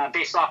think,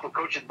 based off of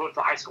coaching both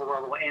the high school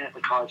level and at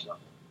the college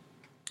level.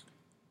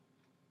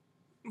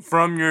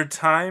 From your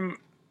time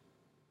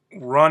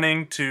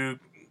running to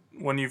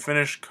when you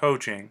finish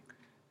coaching,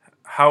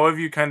 how have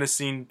you kind of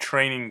seen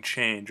training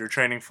change or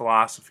training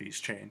philosophies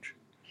change?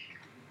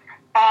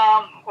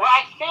 Well,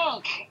 I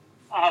think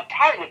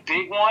probably the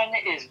big one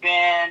has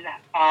been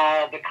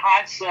the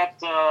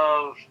concept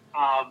of,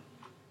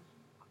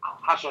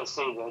 how should I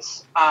say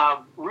this,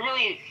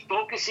 really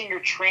focusing your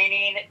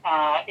training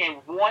in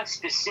one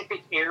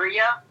specific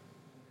area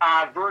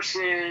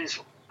versus,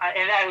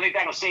 and I think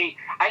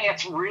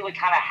that's really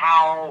kind of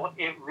how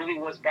it really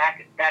was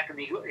back in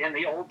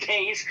the old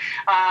days,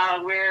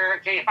 where,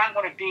 okay, if I'm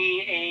going to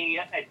be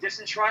a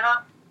distance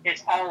runner,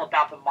 it's all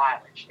about the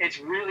mileage. It's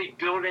really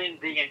building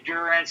the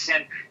endurance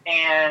and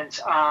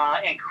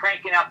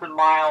cranking out the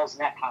miles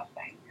and that kind of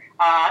thing.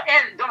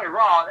 And don't get me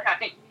wrong, I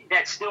think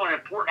that's still an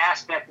important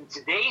aspect in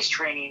today's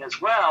training as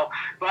well.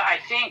 But I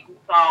think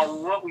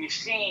what we've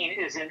seen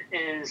is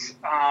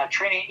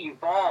training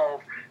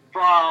evolve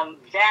from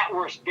that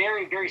where it's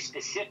very, very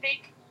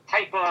specific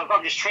type of,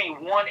 I'm just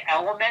training one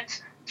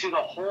element to the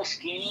whole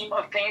scheme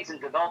of things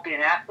and developing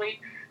an athlete,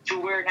 to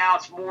where now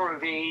it's more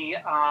of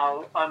a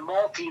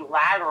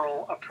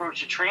multilateral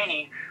approach to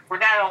training, where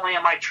not only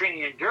am I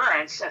training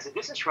endurance as a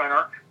distance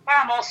runner, but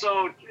I'm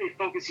also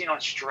focusing on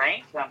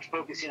strength, I'm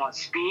focusing on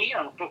speed,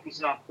 I'm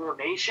focusing on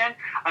coordination,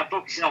 I'm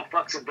focusing on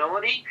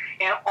flexibility,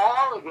 and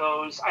all of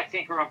those, I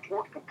think, are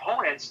important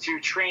components to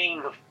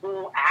training the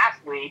full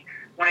athlete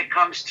when it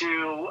comes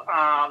to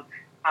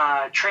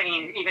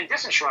training even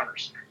distance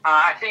runners.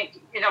 I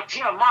think,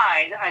 keep in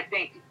mind, I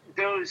think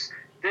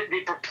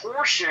the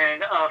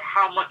proportion of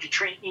how much you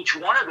train each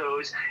one of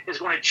those is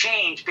going to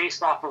change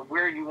based off of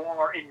where you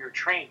are in your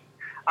training.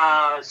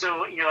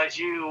 So, as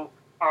you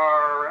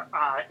are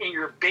in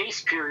your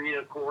base period,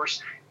 of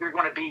course, you're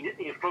going to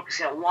be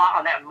focusing a lot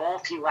on that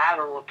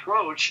multilateral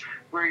approach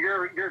where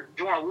you're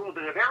doing a little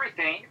bit of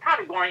everything. You're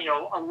probably going,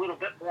 a little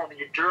bit more on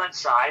the endurance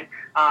side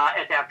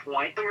at that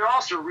point, but you're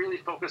also really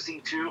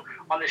focusing too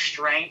on the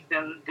strength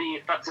and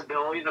the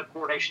flexibility, the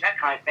coordination, that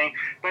kind of thing.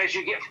 But as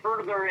you get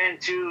further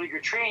into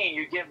your training,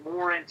 you get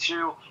more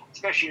into,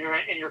 especially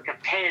in your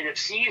competitive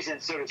season,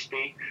 so to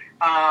speak,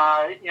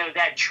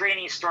 that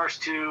training starts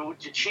to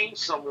change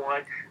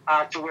somewhat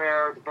to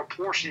where the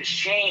proportions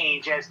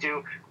change as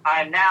to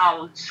I'm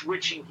now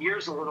switching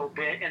gears a little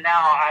bit, and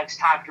now it's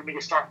time for me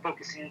to start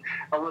focusing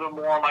a little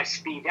more on my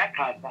speed, that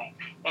kind of thing.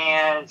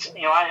 And,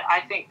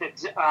 I think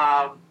that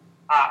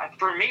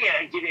for me,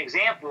 I give you an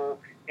example,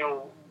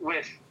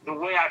 with the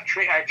way I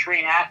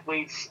train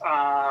athletes,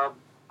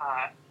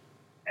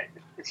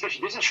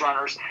 especially business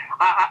runners,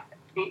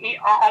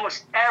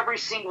 almost every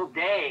single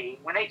day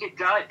when they get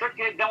done, if they're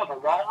getting done with a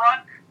long run,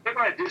 they're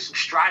going to do some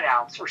stride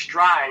outs or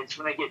strides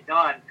when they get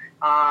done,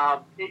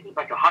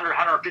 like 100,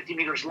 150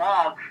 meters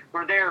long,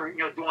 where they're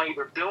doing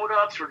either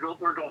build-ups or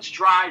they're doing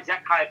strides,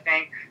 that kind of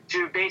thing,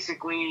 to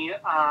basically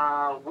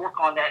work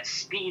on that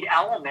speed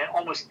element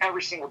almost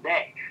every single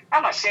day.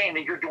 I'm not saying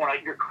that you're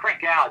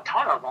cranking out a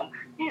ton of them.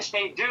 You just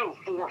may do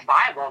 4 or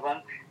 5 of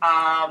them,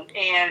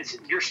 and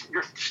you're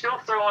still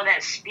throwing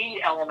that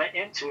speed element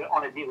into it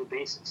on a daily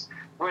basis.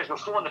 Whereas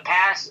before in the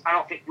past, I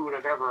don't think you would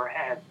have ever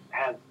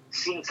have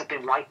seen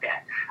something like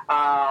that,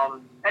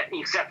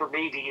 except for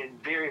maybe in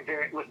very,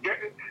 very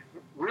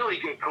really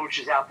good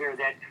coaches out there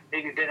that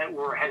maybe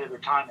were ahead of their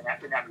time in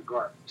that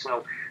regard.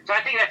 So I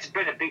think that's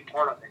been a big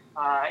part of it,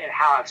 and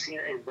how I've seen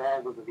it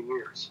evolve over the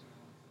years.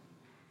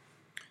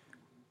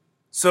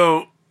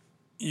 So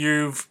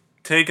you've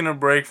taken a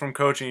break from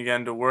coaching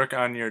again to work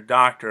on your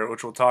doctorate,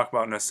 which we'll talk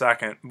about in a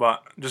second,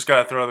 but just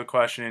got to throw the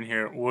question in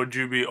here. Would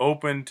you be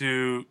open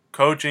to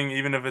coaching,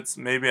 even if it's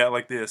maybe at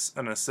like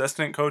an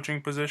assistant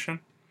coaching position?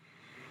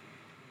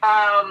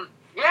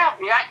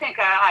 Yeah, I think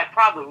I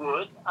probably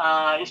would,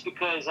 just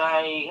because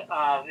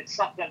it's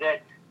something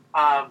that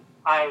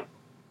I've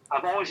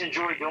always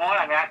enjoyed doing.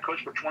 I mean, I've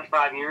coached for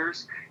 25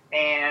 years,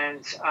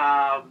 and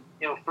to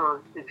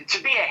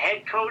be a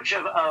head coach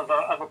of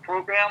a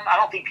program, I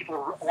don't think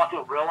people want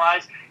to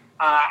realize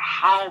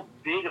how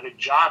big of a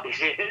job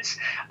it is,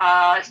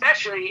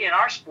 especially in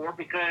our sport,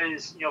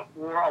 because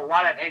for a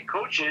lot of head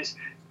coaches,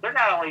 they're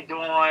not only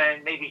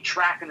doing maybe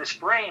track in the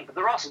spring, but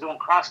they're also doing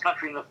cross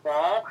country in the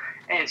fall.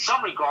 And in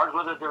some regards,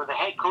 whether they're the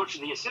head coach or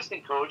the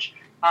assistant coach,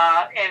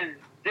 and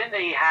then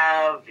they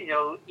have,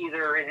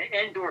 either an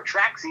indoor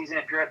track season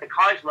if you're at the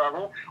college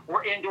level,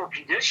 or indoor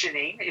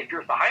conditioning if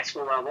you're at the high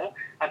school level.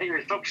 I think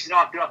you're focusing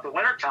on throughout the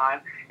winter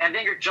time, and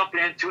then you're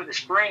jumping into it in the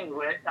spring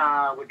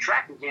with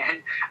track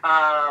again.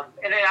 And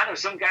then I know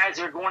some guys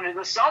are going into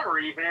the summer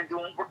even and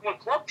working with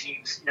club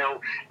teams.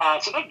 So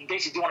they're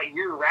basically doing it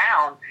year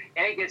round,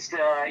 and it gets to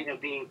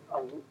be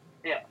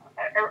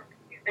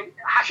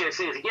how should I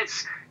say this? It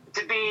gets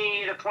to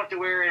be the point to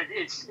where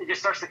it just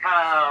starts to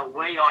kind of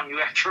weigh on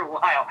you after a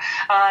while.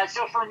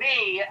 So for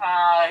me,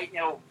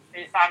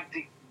 if I'm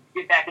to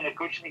get back into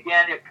coaching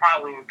again, it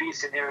probably would be a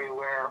scenario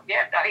where,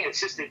 I think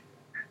assistant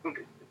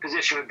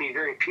position would be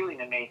very appealing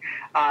to me.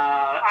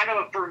 I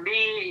know for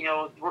me,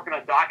 working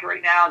on a doctor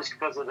right now, just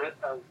because of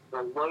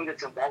the load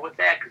that's involved with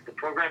that, because the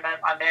program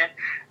I'm in and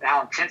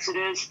how intense it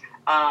is,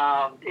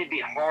 it'd be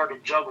hard to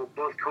juggle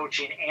both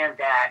coaching and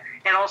that.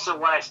 And also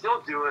what I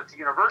still do at the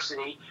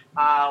university,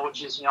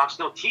 which is, I'm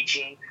still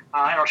teaching in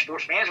our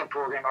sports management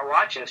program at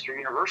Rochester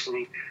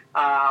University.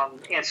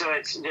 And so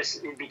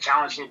it'd be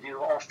challenging to do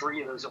all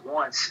 3 of those at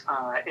once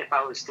if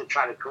I was to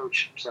try to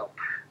coach. So,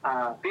 but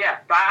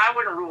I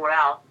wouldn't rule it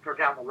out for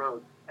down the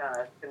road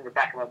in the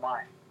back of my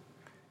mind.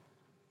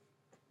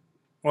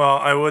 Well,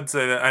 I would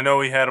say that I know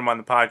we had him on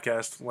the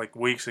podcast like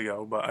weeks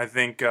ago, but I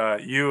think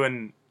you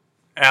and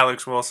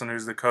Alex Wilson,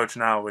 who's the coach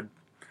now, would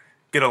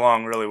get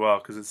along really well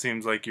because it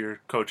seems like your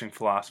coaching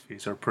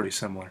philosophies are pretty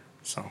similar.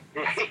 So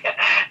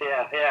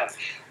yeah, Yeah.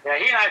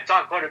 He and I have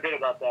talked quite a bit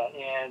about that,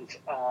 and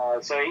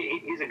so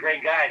he's a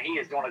great guy, and he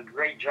is doing a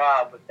great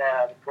job with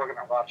that program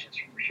at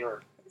Rochester for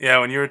sure. Yeah,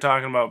 when you were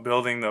talking about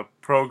building the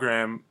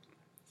program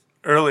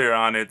earlier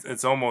on,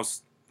 it's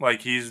almost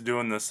like he's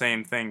doing the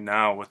same thing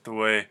now with the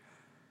way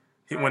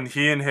when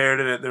he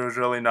inherited it, there was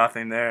really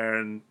nothing there,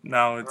 and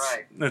now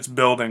it's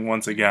building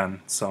once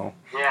again. So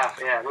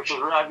which is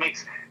really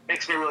makes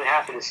me really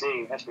happy to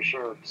see. That's for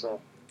sure.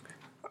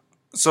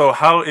 So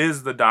how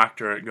is the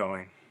doctorate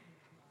going?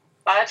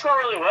 It's going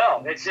really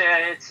well. It's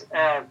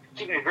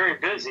keeping me very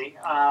busy.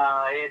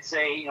 It's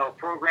a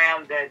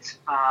program that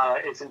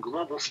it's in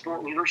global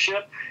sport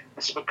leadership.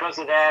 And so because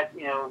of that,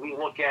 we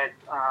look at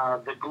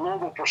the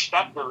global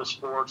perspective of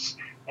sports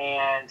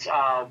and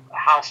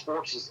how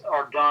sports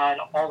are done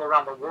all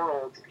around the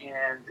world,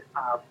 and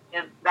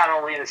not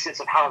only in the sense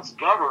of how it's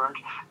governed,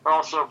 but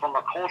also from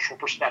a cultural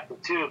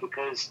perspective too.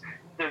 Because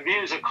the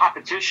views of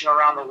competition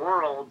around the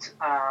world,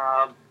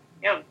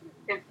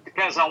 it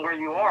depends on where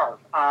you are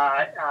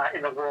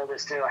in the world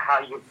as to how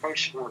you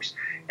approach sports.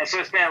 And so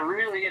it's been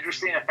really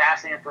interesting and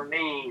fascinating for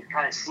me to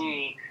kind of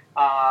see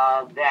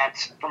that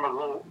from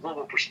a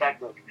global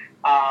perspective.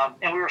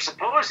 And we were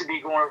supposed to be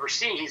going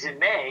overseas in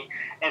May.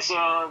 And so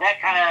that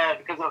kind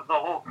of, because of the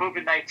whole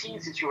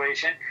COVID-19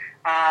 situation,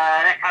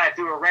 that kind of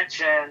threw a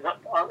wrench in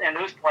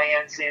those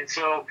plans. And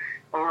so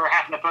we were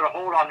having to put a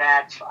hold on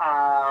that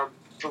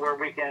to where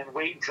we can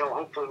wait until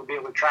hopefully we'll be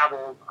able to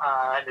travel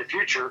in the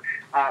future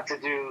to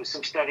do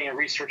some study and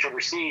research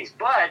overseas.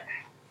 But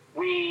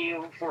we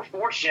were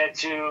fortunate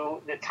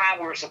to the time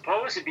we were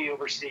supposed to be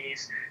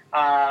overseas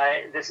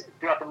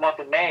throughout the month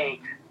of May.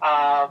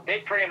 They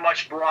pretty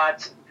much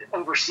brought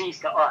overseas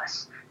to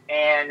us.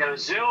 And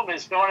Zoom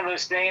is one of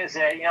those things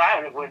that,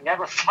 I would have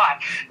never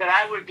thought that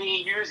I would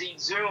be using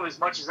Zoom as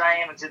much as I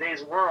am in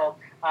today's world.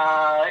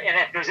 And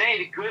if there's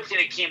any good thing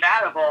that came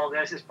out of all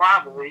this, is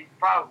probably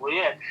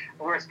it,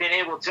 where it's been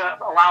able to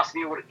allow us to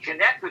be able to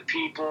connect with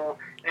people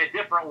in a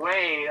different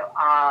way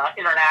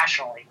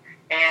internationally.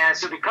 And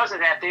so because of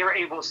that, they were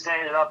able to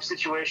set up a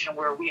situation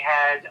where we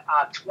had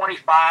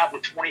 25 to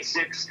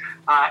 26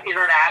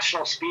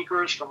 international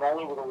speakers from all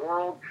over the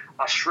world: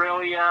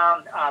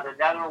 Australia, the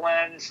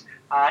Netherlands,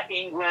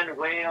 England,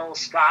 Wales,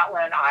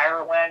 Scotland,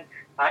 Ireland,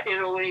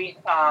 Italy.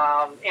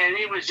 And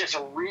it was just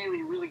a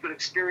really, really good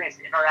experience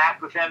to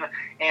interact with them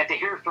and to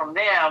hear from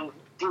them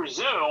through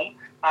Zoom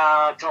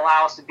to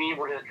allow us to be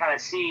able to kind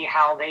of see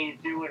how they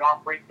do and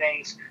operate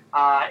things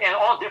and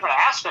all different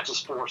aspects of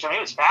sports. I mean,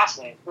 it was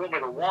fascinating.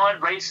 Formula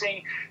One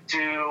racing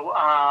to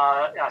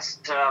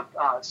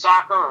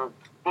soccer or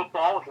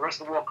football, what the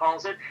rest of the world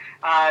calls it,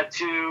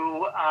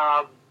 to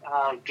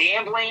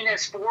gambling in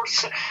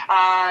sports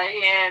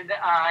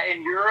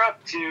in Europe,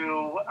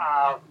 to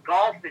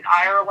golf in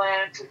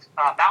Ireland, to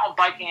mountain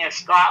biking in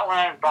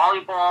Scotland,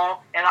 volleyball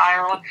in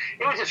Ireland.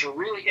 It was just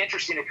really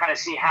interesting to kind of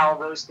see how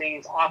those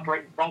things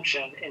operate and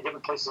function in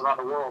different places around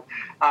the world.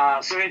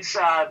 So it's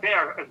been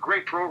a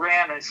great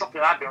program, and it's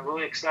something I've been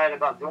really excited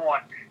about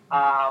doing.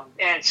 And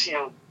it's,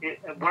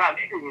 what I'm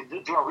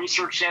doing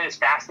research in is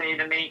fascinating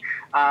to me.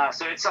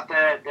 So it's something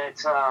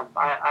that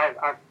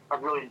I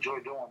really enjoy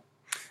doing.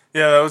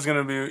 Yeah, that was going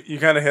to be, you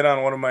kind of hit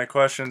on one of my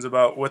questions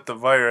about with the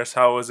virus,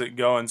 how is it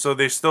going? So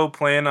they still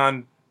plan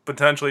on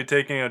potentially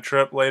taking a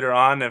trip later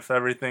on if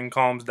everything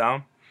calms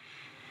down?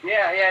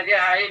 Yeah.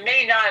 It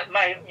may not,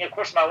 of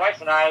course, my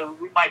wife and I,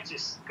 we might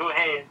just go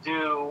ahead and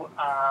do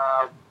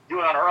it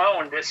on our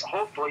own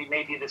hopefully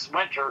maybe this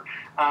winter,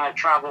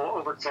 travel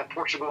over to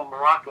Portugal and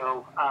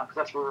Morocco, because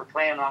that's where we're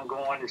planning on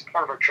going as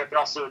part of our trip, and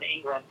also in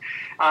England.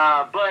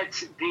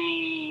 But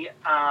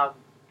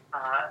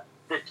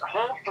that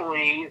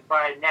hopefully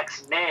by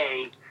next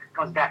May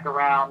comes back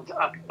around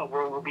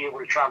where we'll be able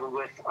to travel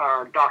with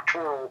our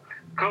doctoral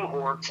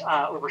cohort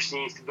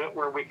overseas to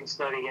where we can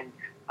study and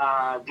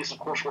do some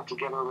coursework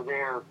together over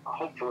there.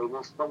 Hopefully,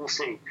 we'll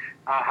see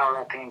how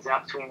that pans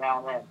out between now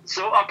and then.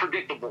 So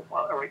unpredictable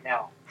right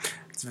now.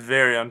 It's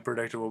very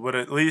unpredictable, but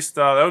at least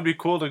that would be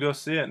cool to go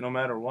see it no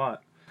matter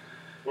what.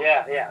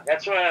 Yeah.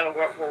 That's what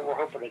we're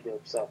hoping to do.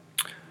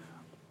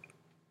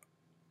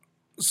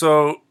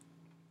 So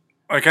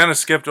I kind of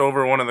skipped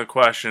over one of the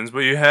questions, but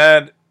you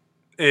had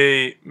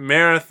a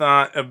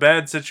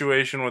bad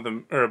situation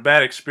or a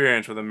bad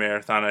experience with a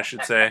marathon, I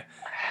should say,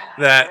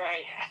 that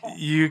right.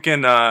 You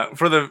can,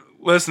 for the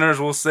listeners,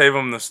 we'll save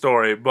them the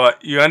story,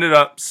 but you ended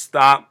up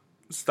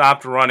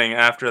stopped running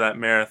after that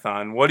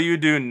marathon. What do you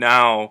do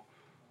now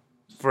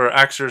for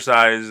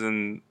exercise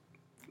and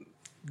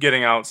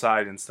getting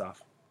outside and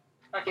stuff?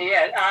 Okay,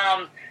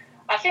 yeah.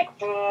 I think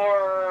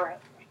for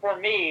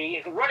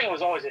me, running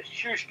was always a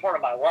huge part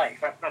of my life.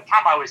 From the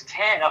time I was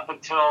 10 up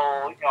until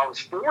I was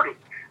 40,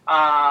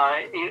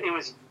 it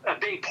was a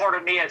big part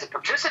of me as a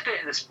participant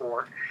in the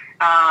sport.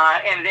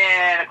 And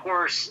then, of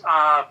course,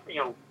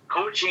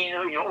 coaching,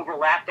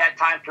 overlapped that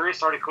time period.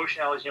 Started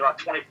coaching, I was about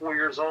 24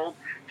 years old,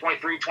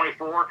 23,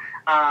 24.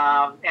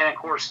 And, of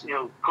course,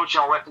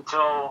 coaching all the way up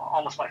until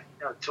almost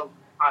till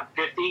I'm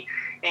 50.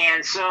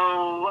 And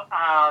so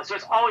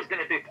it's always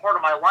been a big part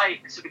of my life.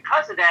 So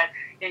because of that,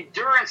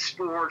 endurance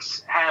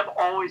sports have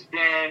always been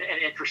an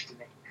interest to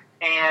me.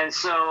 And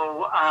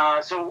so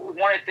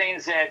one of the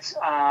things that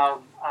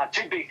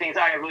two big things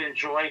I really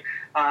enjoy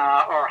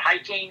are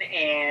hiking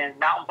and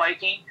mountain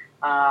biking.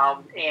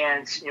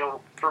 And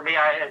for me,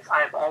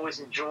 I've always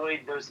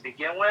enjoyed those to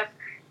begin with.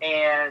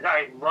 And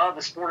I love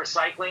the sport of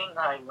cycling.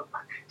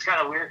 It's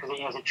kind of weird because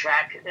as a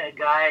track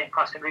guy and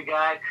cross country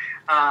guy,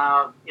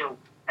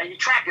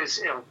 track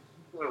is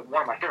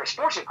one of my favorite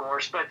sports, of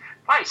course. But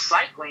probably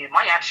cycling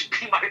might actually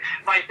be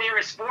my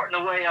favorite sport in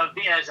the way of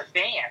being as a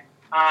fan.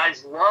 I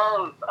just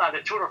love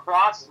the Tour de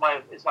France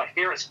is my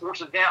favorite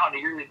sports event on a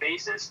yearly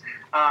basis,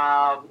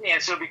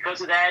 and so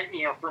because of that,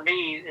 for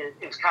me,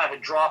 it was kind of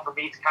a draw for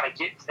me to kind of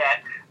get to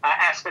that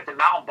aspect of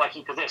mountain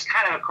biking because it's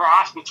kind of a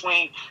cross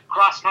between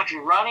cross country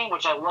running,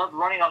 which I love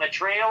running on the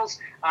trails,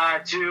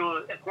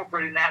 to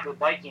incorporating that with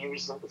biking.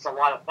 It's a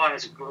lot of fun.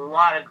 There's a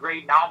lot of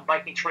great mountain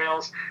biking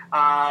trails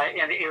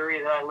in the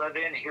area that I live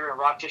in here in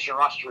Rochester and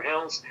Rochester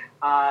Hills,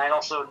 and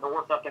also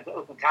north up into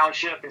Oakland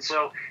Township, and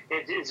so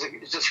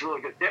it's just a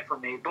really good fit for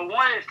me. But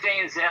one of the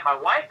things that my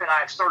wife and I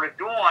have started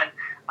doing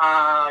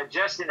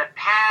just in the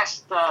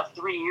past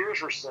 3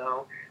 years or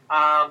so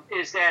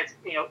is that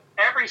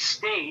every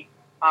state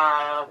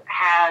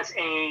has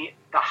the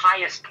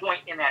highest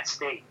point in that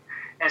state.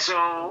 And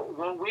so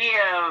what we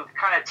have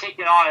kind of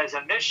taken on as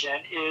a mission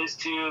is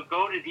to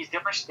go to these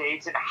different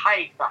states and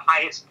hike the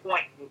highest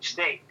point in each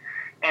state.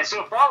 And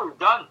so far, we've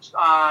done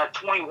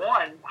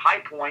 21 high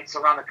points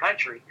around the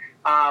country.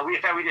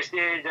 We just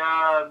did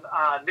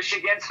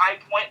Michigan's high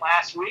point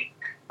last week,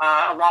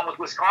 along with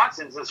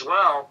Wisconsin's as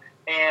well.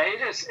 And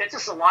it's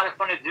just a lot of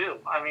fun to do.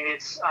 I mean,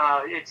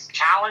 it's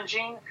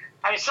challenging.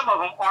 I mean, some of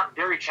them aren't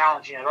very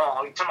challenging at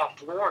all. You're talking about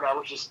Florida,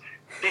 which is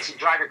basically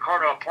drive your car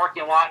to a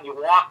parking lot and you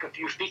walk a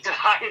few feet to the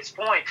highest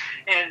point,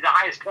 and the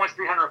highest point's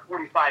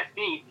 345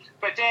 feet.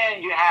 But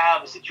then you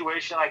have a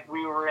situation like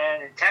we were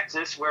in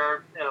Texas,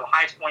 where the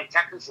highest point in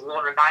Texas is a little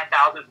under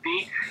 9,000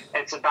 feet.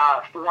 It's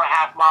about a 4.5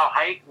 mile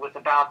hike with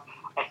about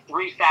a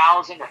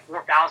 3,000 to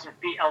 4,000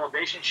 feet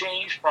elevation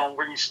change from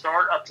where you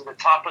start up to the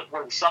top of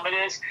where the summit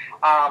is.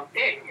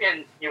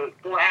 And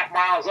 4.5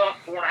 miles up,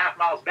 4.5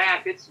 miles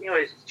back. It's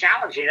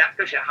challenging,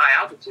 especially at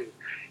high altitude.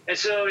 And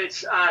so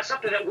it's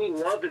something that we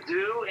love to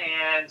do,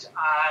 and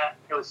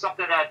it's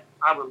something that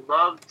I would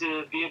love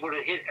to be able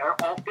to hit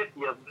all 50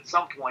 of them at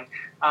some point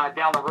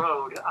down the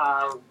road.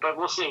 But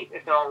we'll see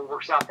if it all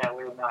works out that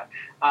way or not.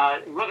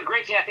 Well, the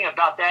great thing I think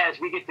about that is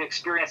we get to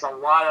experience a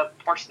lot of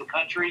parts of the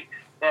country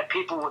that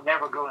people would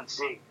never go and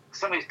see.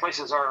 Some of these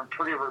places are in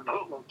pretty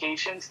remote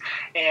locations,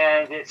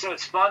 and so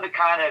it's fun to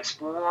kind of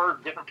explore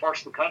different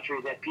parts of the country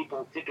that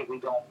people typically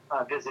don't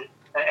visit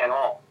at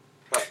all.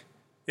 But,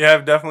 yeah,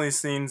 I've definitely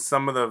seen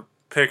some of the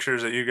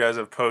pictures that you guys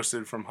have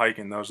posted from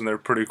hiking those, and they're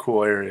pretty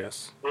cool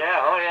areas.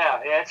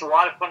 Yeah, it's a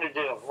lot of fun to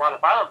do. A lot of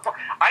fun.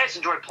 I just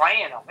enjoy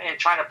playing them and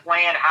trying to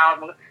plan how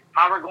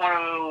we're going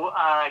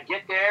to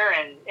get there,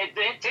 and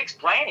it takes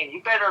planning.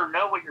 You better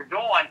know what you're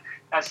doing.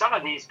 Some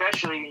of these,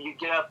 especially when you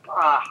get up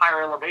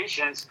higher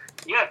elevations,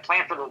 you got to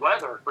plan for the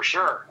weather for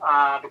sure,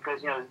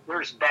 because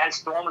there's bad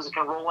storms that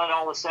can roll in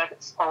all of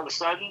a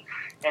sudden,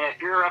 and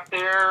if you're up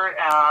there,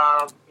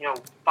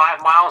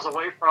 5 miles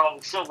away from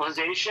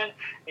civilization,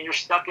 and you're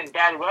stuck in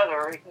bad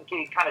weather, it can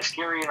get kind of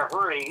scary in a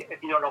hurry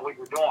if you don't know what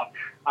you're doing.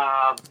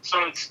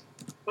 So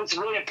it's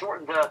really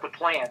important to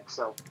plan.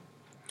 So.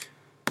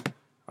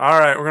 All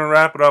right, we're going to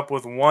wrap it up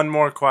with one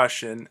more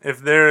question. If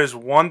there is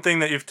one thing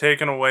that you've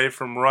taken away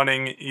from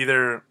running,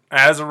 either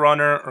as a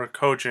runner or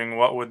coaching,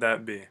 what would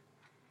that be?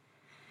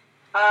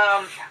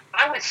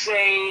 I would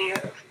say,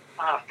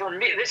 for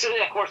me, this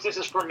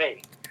is for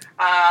me.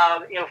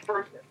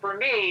 For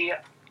me,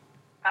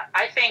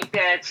 I think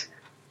that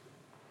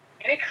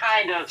any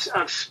kind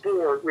of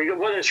sport,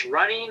 whether it's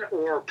running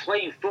or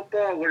playing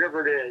football,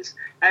 whatever it is,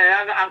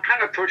 and I'm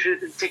kind of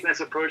taking this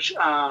approach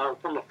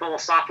from a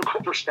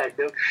philosophical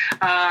perspective.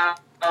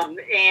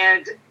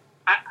 And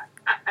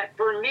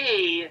for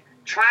me,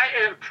 try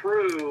to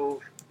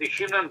improve the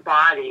human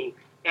body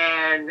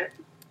and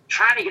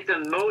trying to get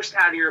the most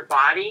out of your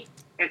body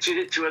and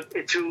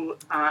to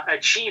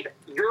achieve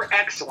your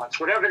excellence,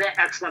 whatever that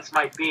excellence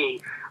might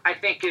be, I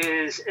think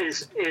is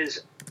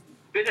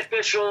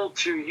beneficial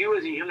to you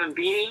as a human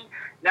being,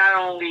 not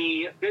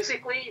only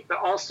physically, but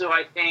also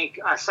I think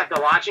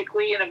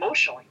psychologically and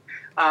emotionally.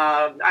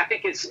 I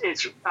think it's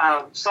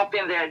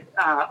something that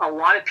a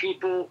lot of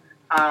people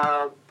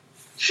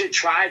should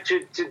try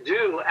to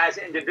do as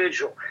an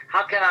individual.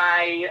 How can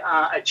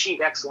I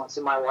achieve excellence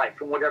in my life,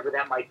 and whatever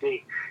that might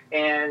be?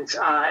 And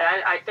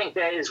I think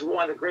that is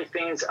one of the great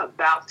things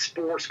about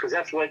sports, because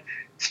that's what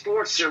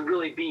sports should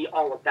really be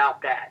all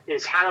about. That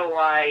is, how do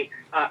I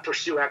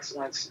pursue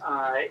excellence,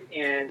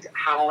 and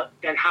how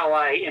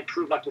I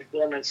improve my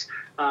performance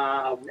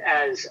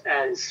as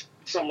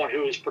someone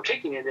who is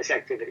partaking in this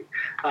activity.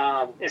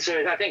 And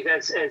so I think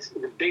that's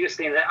the biggest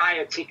thing that I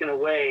have taken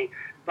away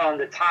from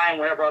the time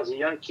whenever I was a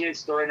young kid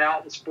starting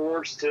out in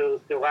sports to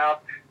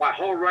throughout my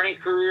whole running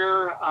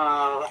career,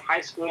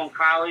 high school and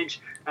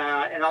college,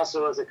 and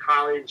also as a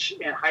college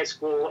and high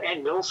school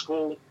and middle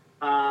school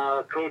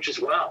coach as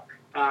well.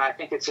 I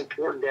think it's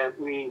important that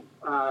we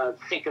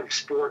think of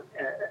sport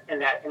in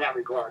that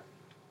regard.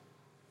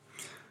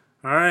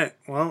 All right.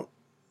 Well,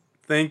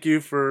 thank you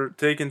for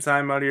taking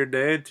time out of your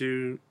day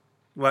to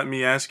let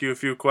me ask you a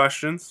few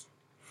questions.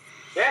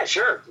 Yeah,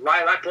 sure.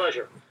 My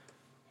pleasure.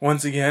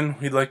 Once again,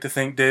 we'd like to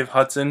thank Dave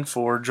Hudson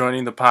for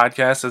joining the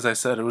podcast. As I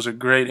said, it was a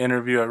great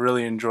interview. I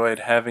really enjoyed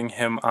having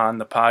him on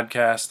the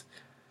podcast.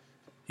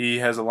 He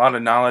has a lot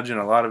of knowledge and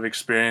a lot of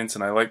experience,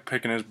 and I like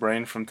picking his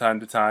brain from time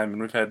to time.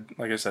 And we've had,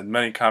 like I said,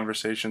 many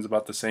conversations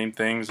about the same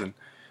things, and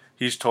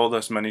he's told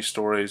us many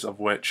stories of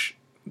which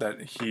that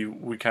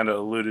we kind of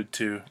alluded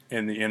to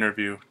in the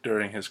interview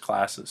during his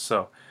classes.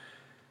 So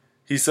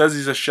he says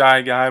he's a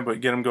shy guy,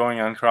 but get him going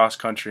on cross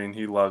country, and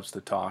he loves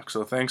to talk.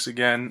 So thanks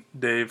again,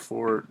 Dave,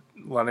 for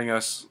letting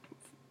us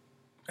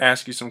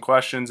ask you some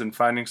questions and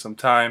finding some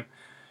time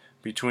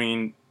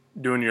between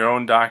doing your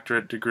own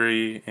doctorate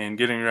degree and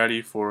getting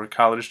ready for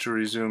college to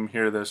resume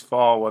here this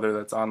fall, whether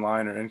that's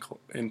online or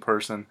in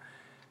person.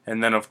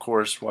 And then, of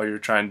course, while you're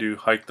trying to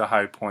hike the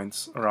high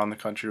points around the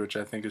country, which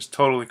I think is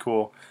totally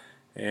cool.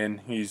 And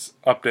he's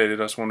updated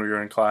us when we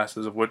were in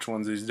classes of which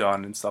ones he's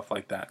done and stuff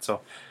like that.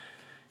 So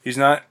he's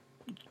not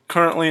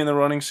currently in the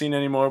running scene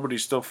anymore, but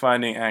he's still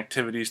finding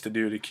activities to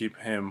do to keep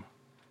him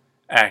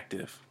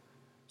active.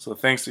 So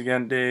thanks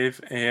again,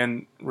 Dave.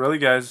 And really,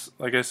 guys,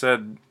 like I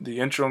said, the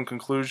intro and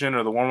conclusion,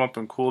 or the warm-up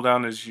and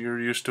cool-down as you're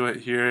used to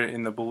it here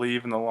in the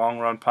Believe in the Long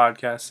Run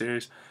podcast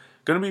series,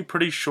 going to be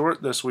pretty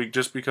short this week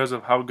just because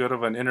of how good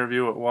of an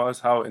interview it was,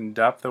 how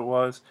in-depth it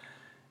was.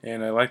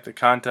 And I like the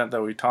content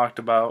that we talked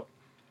about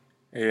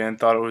and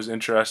thought it was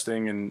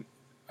interesting. And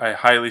I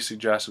highly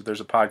suggest if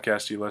there's a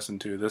podcast you listen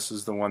to, this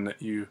is the one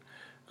that you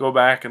go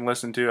back and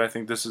listen to. I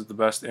think this is the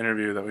best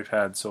interview that we've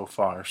had so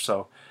far.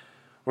 So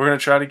we're going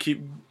to try to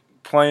keep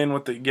playing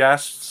with the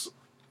guests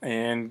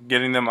and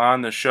getting them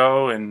on the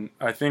show, and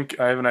I think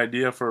I have an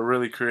idea for a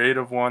really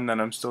creative one that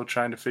I'm still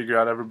trying to figure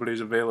out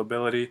everybody's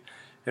availability.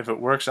 If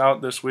it works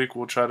out this week,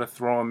 we'll try to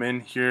throw them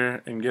in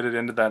here and get it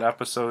into that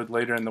episode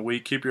later in the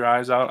week. Keep your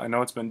eyes out. I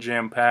know it's been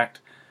jam-packed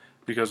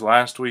because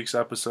last week's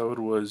episode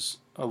was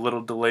a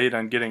little delayed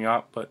on getting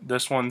up, but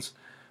this one's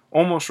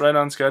almost right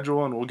on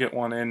schedule, and we'll get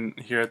one in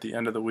here at the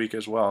end of the week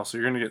as well. So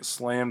you're going to get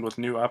slammed with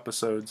new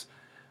episodes.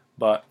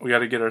 But we got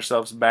to get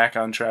ourselves back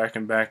on track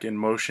and back in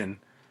motion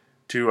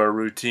to our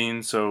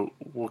routine. So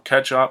we'll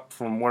catch up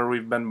from where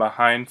we've been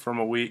behind from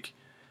a week,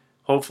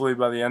 hopefully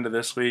by the end of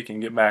this week,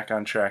 and get back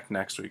on track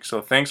next week.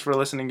 So thanks for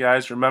listening,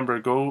 guys. Remember,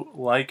 go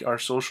like our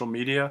social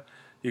media.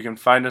 You can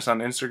find us on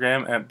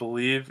Instagram at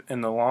Believe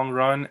in the Long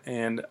Run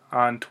and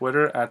on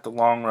Twitter at The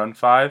Long Run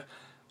 5.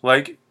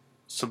 Like,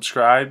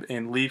 subscribe,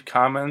 and leave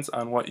comments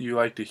on what you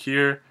like to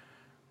hear.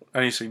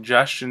 Any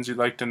suggestions you'd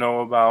like to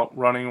know about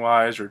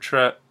running-wise or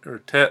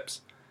tips.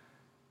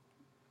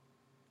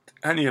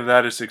 Any of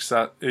that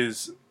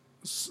is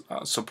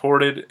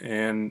supported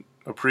and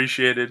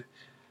appreciated.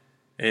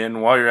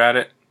 And while you're at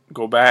it,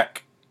 go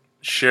back,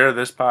 share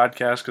this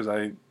podcast,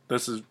 because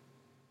this is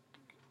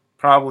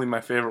probably my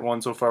favorite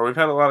one so far. We've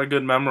had a lot of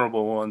good,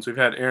 memorable ones. We've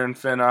had Aaron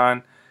Finn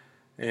on,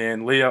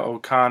 and Leah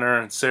O'Connor,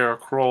 and Sarah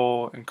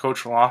Kroll, and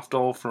Coach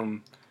Loftel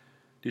from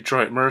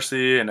Detroit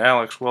Mercy, and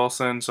Alex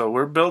Wilson. So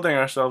we're building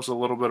ourselves a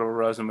little bit of a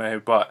resume,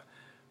 but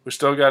we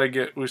still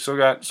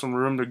got some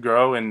room to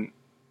grow, and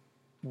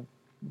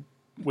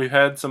we've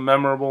had some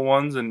memorable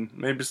ones and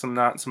maybe some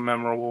not some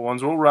memorable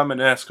ones. We'll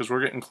reminisce because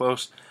we're getting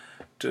close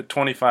to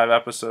 25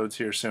 episodes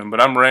here soon,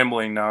 but I'm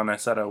rambling now and I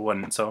said I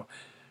wouldn't. So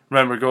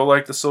remember, go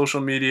like the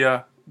social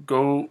media,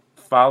 go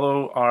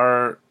follow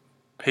our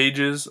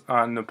pages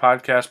on the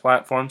podcast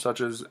platforms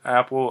such as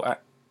Apple,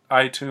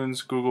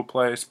 iTunes, Google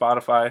Play,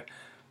 Spotify,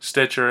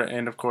 Stitcher,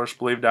 and of course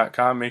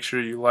Believe.com. Make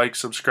sure you like,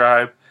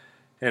 subscribe,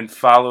 and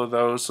follow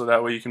those so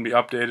that way you can be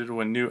updated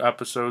when new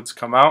episodes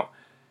come out.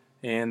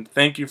 And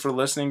thank you for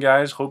listening,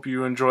 guys. Hope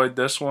you enjoyed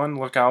this one.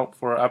 Look out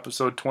for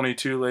episode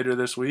 22 later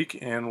this week,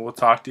 and we'll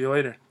talk to you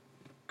later.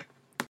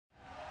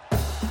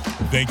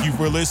 Thank you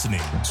for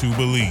listening to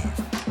Believe.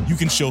 You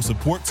can show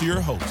support to your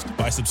host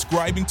by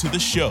subscribing to the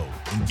show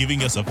and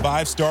giving us a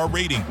 5-star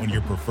rating on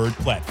your preferred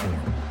platform.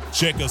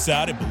 Check us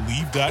out at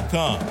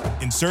Believe.com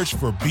and search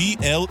for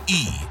BLEAV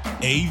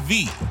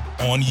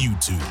on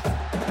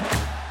YouTube.